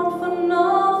want for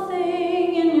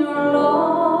nothing, in your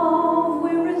love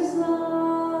we reside.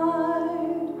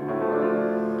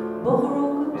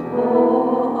 Baruch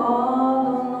atah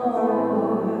Adonai.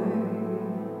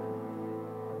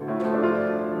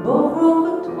 Baruch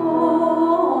atah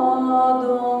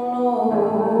Adonai.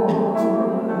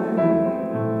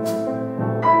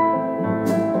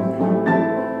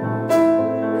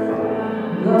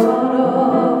 God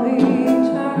of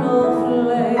eternal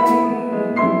flame,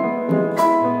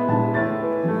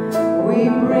 we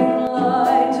bring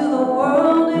light to the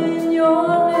world in your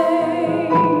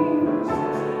name.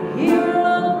 Hear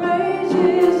our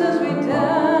praises as we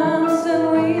dance and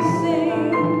we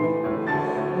sing.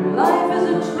 Life is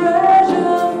a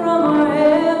treasure from our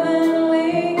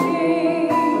heavenly King.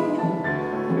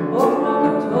 Baruch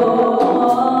atah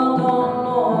Adonai.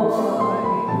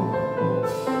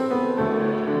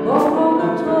 Baruch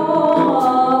atah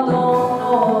Adonai.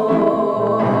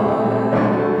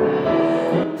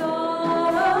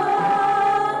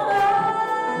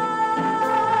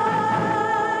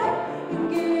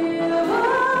 Give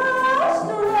us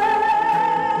strength,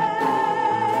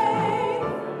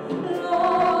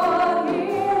 Lord,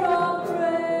 hear our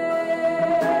prayer.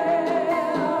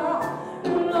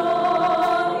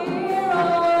 Lord, hear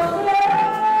our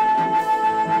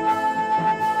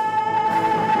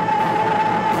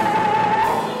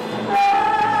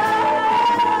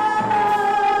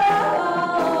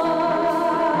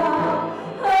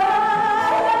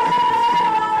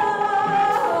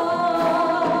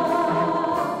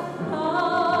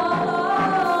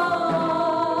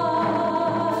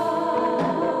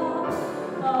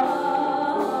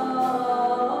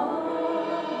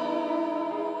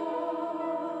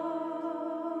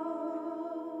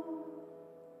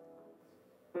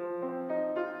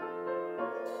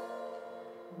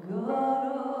God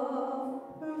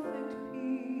of perfect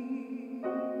peace,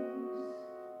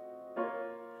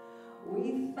 we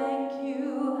thank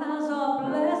you as our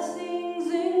blessings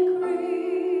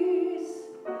increase.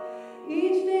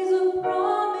 Each day's a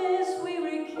promise we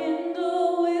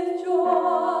rekindle with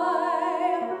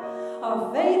joy.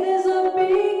 Our faith is a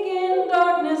beacon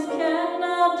darkness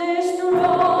cannot destroy.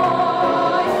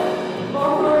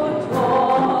 Baruch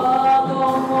atah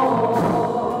Adonai.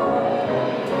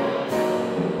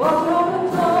 Baruch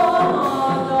atah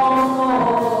Adonai.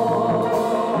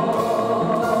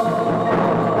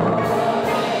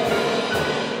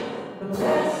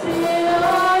 Blessed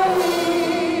are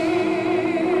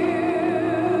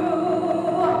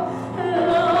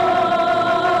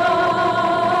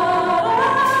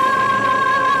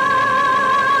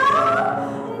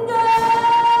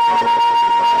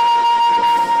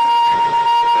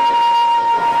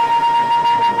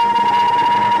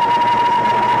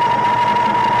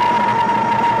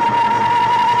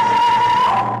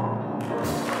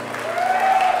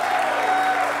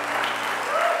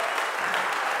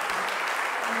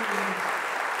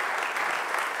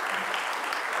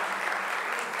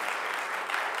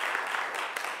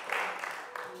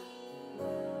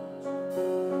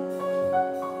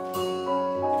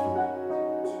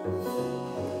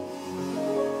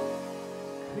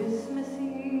Christmas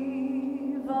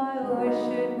Eve, I wish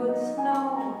it would snow.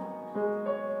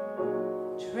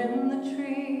 Trim the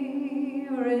tree,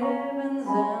 ribbons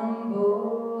and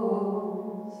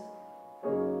bows.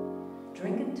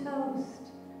 Drink a toast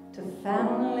to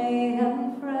family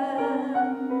and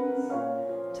friends.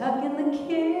 Tuck in the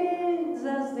kids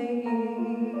as the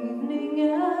evening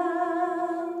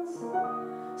ends.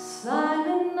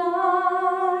 Silent night.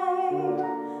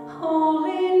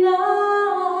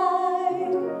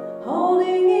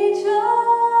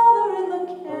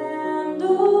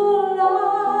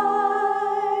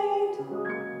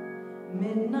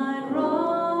 midnight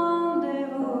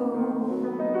rendezvous,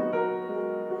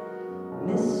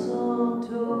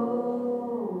 mistletoe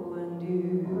and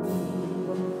you.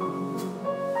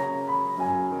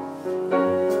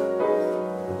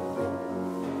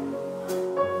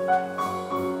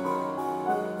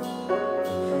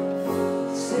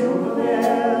 Silver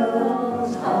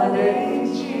bells, holiday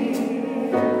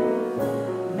cheer,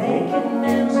 making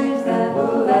memories that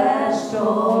will last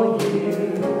all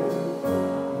year.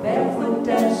 Barefoot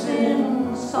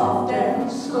dancing, soft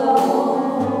and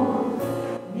slow,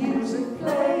 music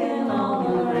playing on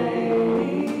the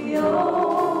radio.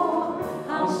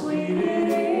 How sweet it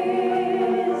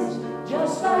is,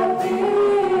 just like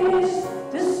this,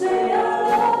 to say I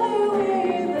love you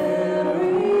with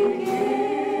every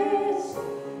kiss.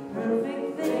 Perfect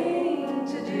thing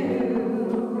to do.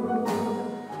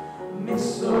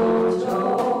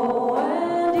 Mistletoe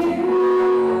and you.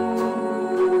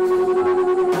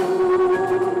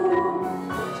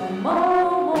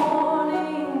 Tomorrow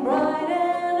morning, bright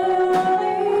and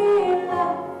early,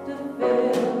 laughter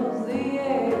fills the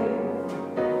air.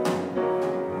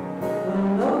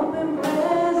 We'll open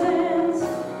presents,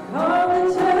 carve the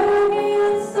turkey,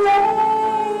 and say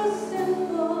a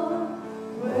simple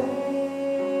prayer.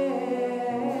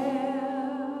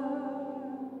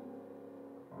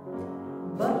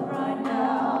 But right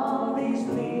now, these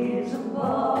leaves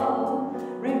above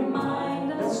remind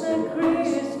us that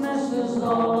Christmas is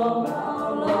all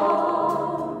about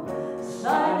love.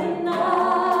 Silent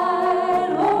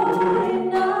night, holy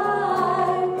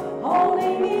night,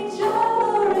 holding each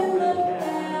other in the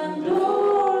candlelight.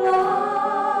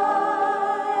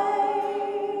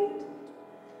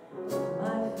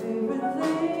 My favorite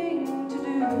thing to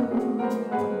do.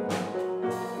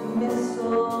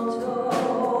 Mistletoe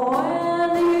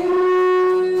and you.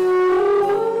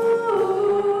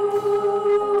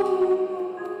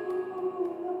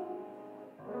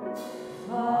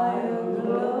 Fire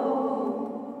glow,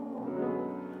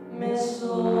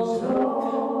 mistletoe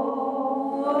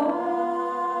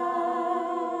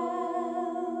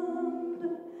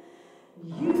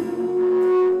and you.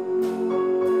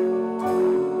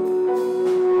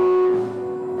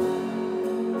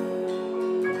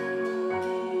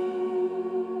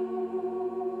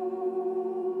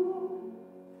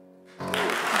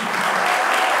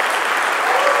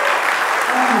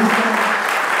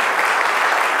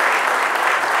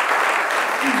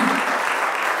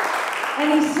 And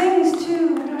he sings too.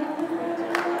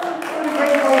 What a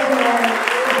great voice he has.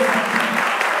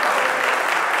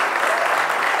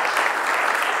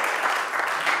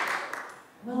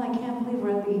 Well, I can't believe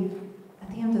we're at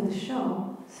the end of the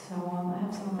show, so I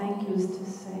have some thank yous to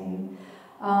say.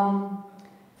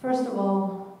 First of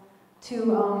all, to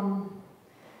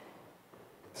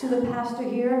the pastor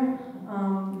here,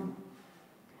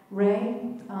 Ray,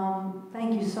 thank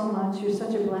you so much. You're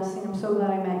such a blessing. I'm so glad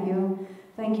I met you.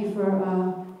 Thank you for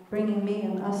bringing me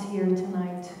and us here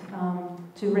tonight.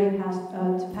 To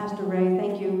Pastor Ray,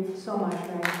 thank you so much,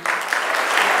 Ray.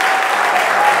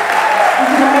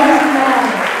 He's an amazing man.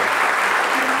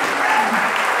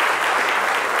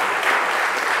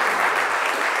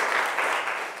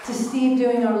 To Steve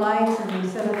doing our lights and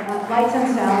set up lights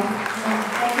and sound.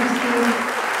 Thank you, Steve.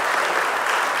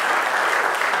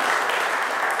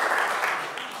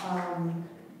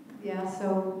 Yeah,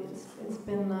 so it's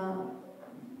been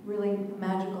really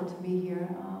magical to be here.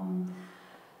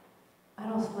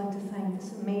 I'd also like to thank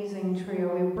this amazing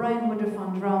trio. We have Brian Woodruff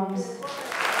on drums.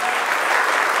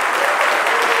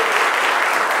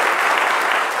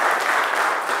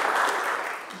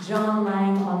 John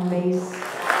Lang on bass.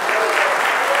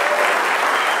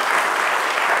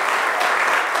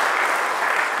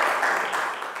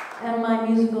 And my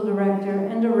musical director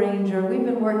and arranger. We've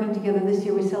been working together this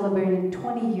year. We celebrated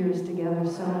 20 years together.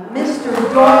 So, Mr.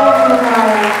 Doyle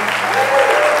Murray.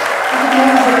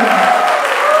 Amazing.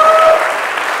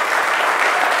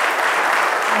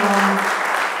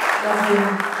 Love you.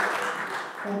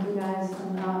 Thank you, guys.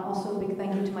 And also a big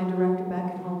thank you to my director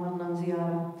back at home, Will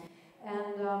Nunziata.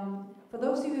 And for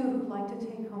those of you who'd like to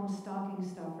take home stocking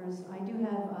stuffers, I do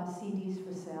have CDs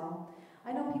for sale.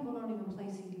 I know people don't even play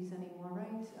CDs anymore,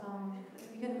 right?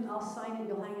 I'll sign it,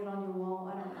 you'll hang it on your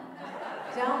wall, I don't know.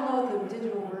 Download the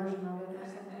digital version of it or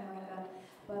something like that.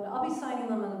 But I'll be signing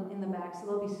them in the back, so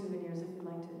there'll be souvenirs if you'd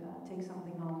like to take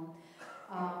something home.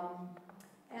 I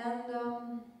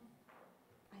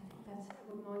think that's it.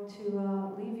 We're going to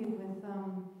leave you with a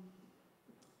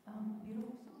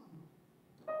beautiful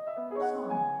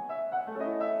song.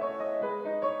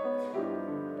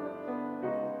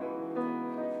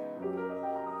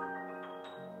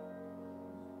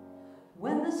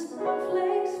 When the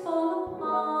snowflakes fall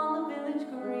upon the village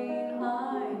green,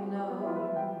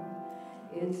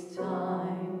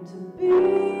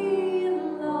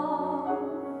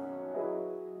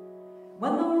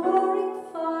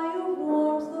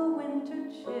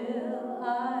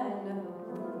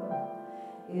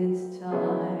 It's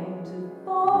time to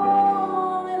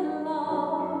fall in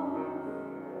love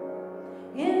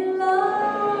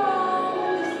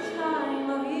this time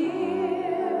of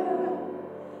year,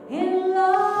 in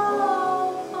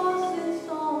love 'cause it's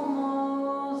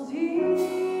almost here.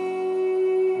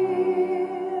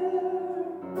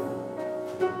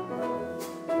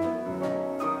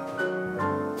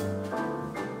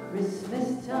 Christmas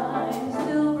time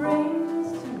still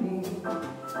brings to me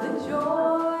the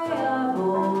joy I've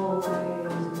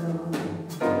always known.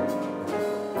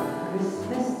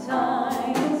 Christmas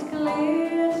time, it's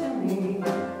clear to me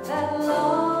that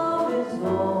love is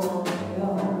all we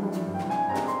own.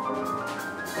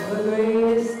 The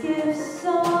greatest gifts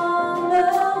are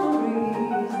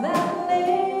memories that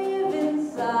live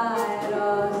inside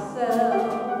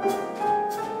ourselves,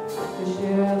 to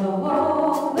share the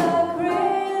hope that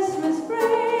Christmas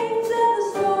brings and the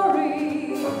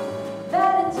story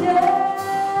that it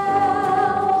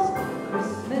tells.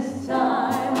 Christmas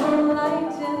time will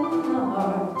lighten the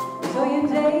heart, so your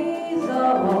days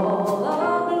are all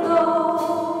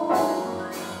aglow.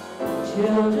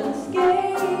 Children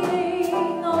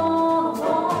skating on a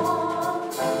lawn,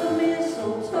 the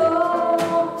mistletoe,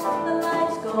 the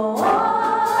lights go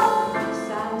on.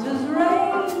 Santa's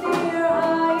reindeer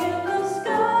high in the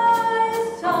sky.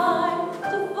 It's time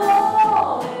to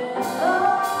fall in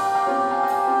love.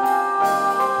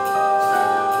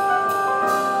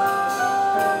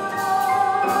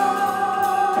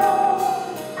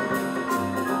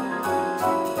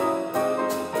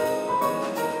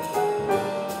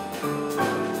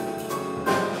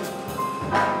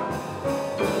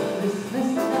 Christmas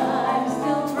time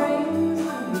still brings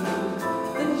to me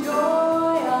the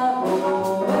joy I've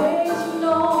always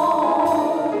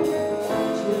known.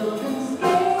 Children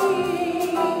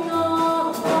skating on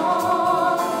the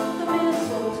lawn, the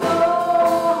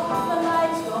mistletoe, the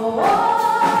lights go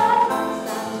on.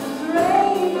 Santa's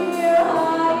reindeer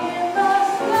high in the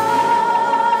sky.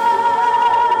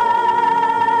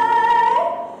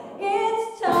 It's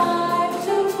time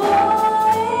to fall in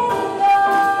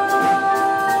love.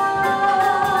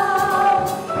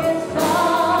 It's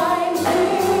time to fall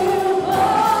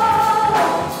in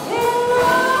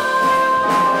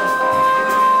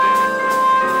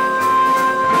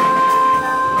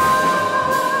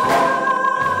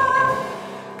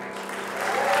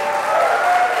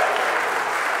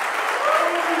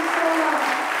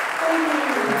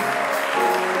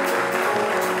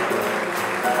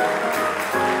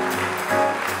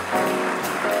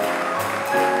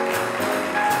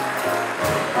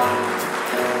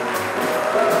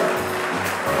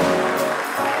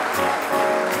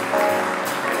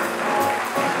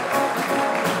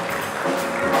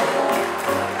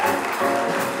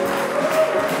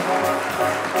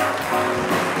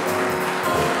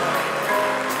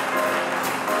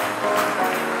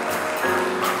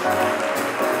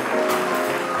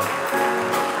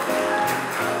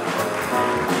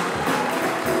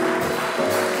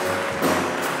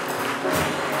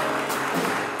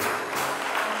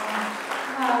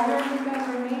Wow, you guys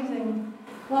are amazing.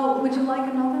 Well, would you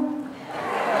like another?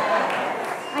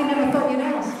 I never thought you'd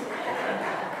ask.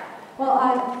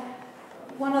 Well,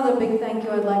 one other big thank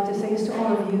you I'd like to say is to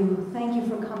all of you. Thank you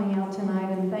for coming out tonight,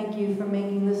 and thank you for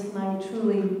making this night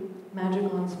truly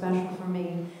magical and special for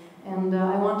me. And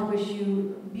I want to wish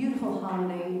you a beautiful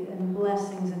holiday and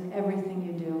blessings in everything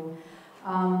you do.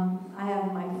 I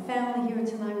have my family here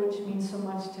tonight, which means so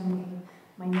much to me.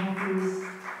 My nephews,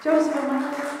 Joseph and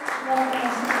Michael, my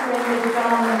sister Ingrid,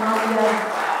 John, and mom and dad,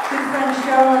 good friend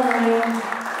Cheryl and Lorraine,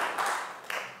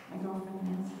 my girlfriend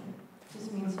Nancy. It just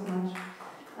means so much.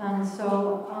 And so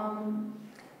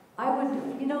I would,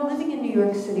 living in New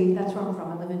York City, that's where I'm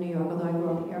from. I live in New York, although I grew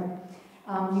up here.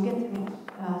 You get to meet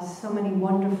so many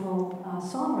wonderful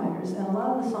songwriters, and a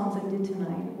lot of the songs I did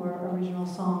tonight were original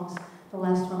songs. The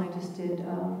last one I just did,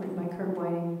 written by Kurt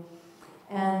Whiting,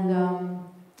 and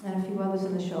a few others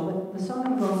in the show. But the song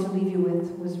I'm going to leave you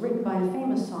with was written by a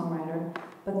famous songwriter,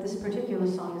 but this particular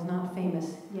song is not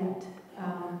famous yet.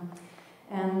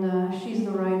 She's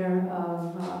the writer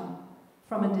of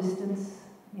From a Distance,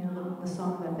 the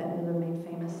song that Bette Midler made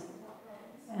famous.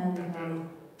 And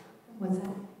what's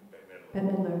that? Bette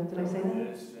Midler, did I say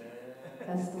that?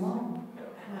 That's the one.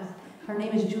 Yes. Her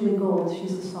name is Julie Gold.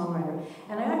 She's the songwriter.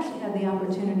 And I actually had the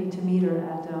opportunity to meet her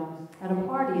at a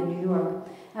party in New York.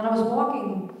 And I was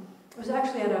walking, it was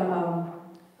actually at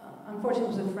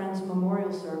unfortunately it was a friend's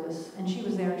memorial service, and she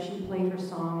was there and she played her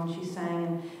song and she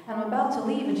sang, and I'm about to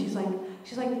leave and she's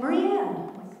like, Marieann.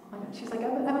 She's like,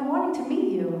 I've been wanting to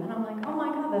meet you. And I'm like, oh my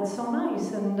God, that's so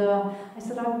nice. And I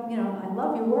said, I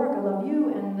love your work, I love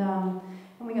you.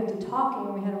 And we got to talking,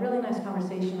 and we had a really nice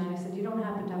conversation, and I said, you don't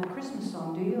happen to have a Christmas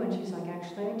song, do you? And she's like,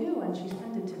 actually I do, and she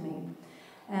sent it to me.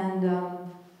 And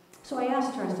so I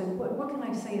asked her, I said, what can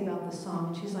I say about this song?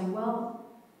 And she's like, well,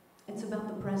 it's about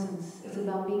the presence. It's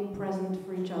about being present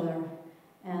for each other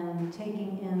and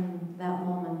taking in that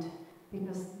moment,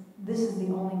 because this is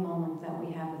the only moment that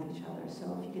we have with each other.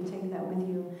 So if you could take that with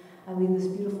you, I leave this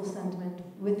beautiful sentiment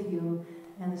with you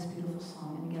and this beautiful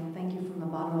song. And again, thank you from the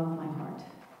bottom of my heart.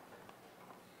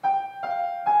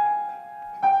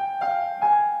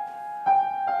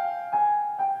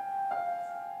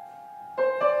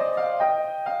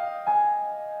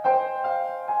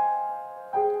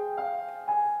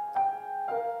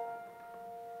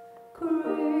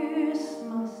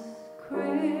 Christmas,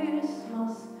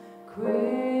 Christmas,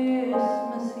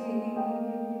 Christmas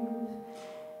Eve.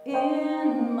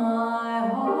 In my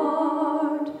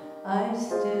heart, I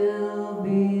still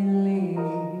believe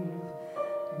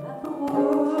that the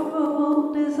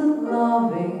world is a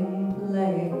loving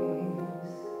place.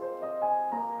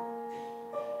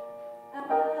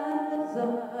 As I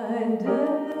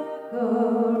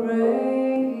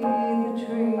decorate the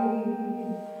tree,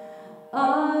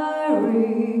 I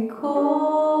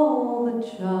recall the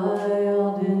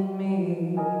child in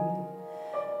me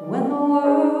when the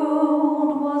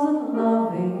world was a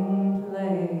loving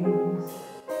place.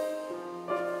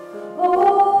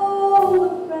 Oh,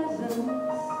 the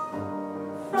presents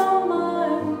from my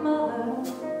mother.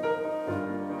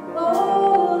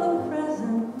 Oh, the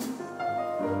presents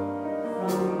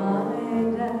from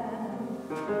my dad.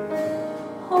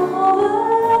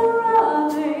 Oh, the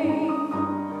wrapping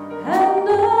and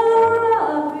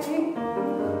unwrapping,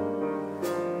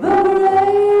 the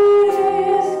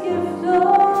greatest gift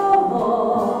of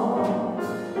all.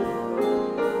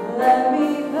 Let me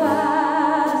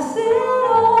pass it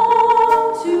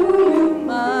on to you,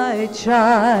 my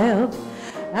child,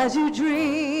 as you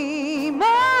dream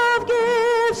of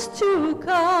gifts to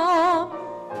come.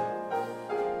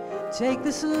 Take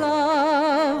this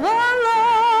love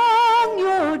along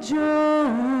your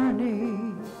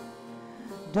journey.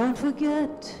 Don't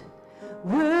forget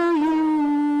where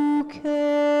you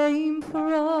came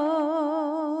from.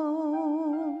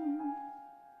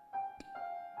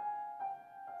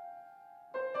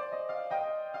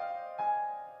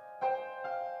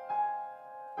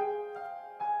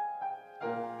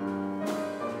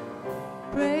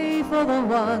 Pray for the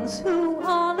ones who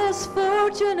are less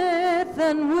fortunate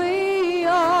than we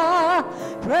are.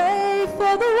 Pray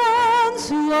for the ones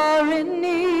who are in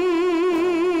need.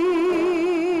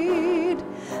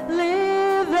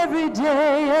 Live every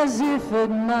day as if it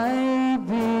might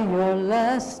be your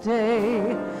last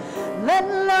day. Let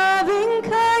loving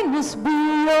kindness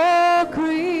be your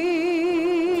creed.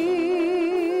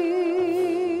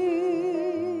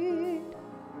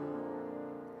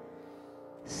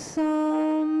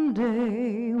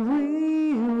 Someday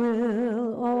we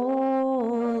will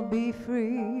all be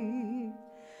free.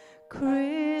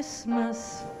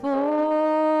 Christmas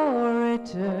for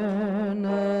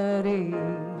eternity.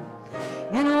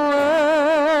 In a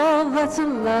world that's a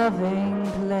loving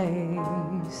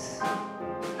place.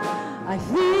 I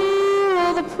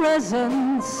feel the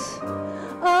presence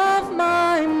of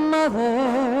my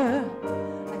mother.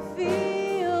 I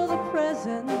feel the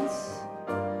presence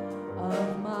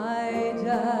of my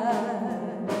dad.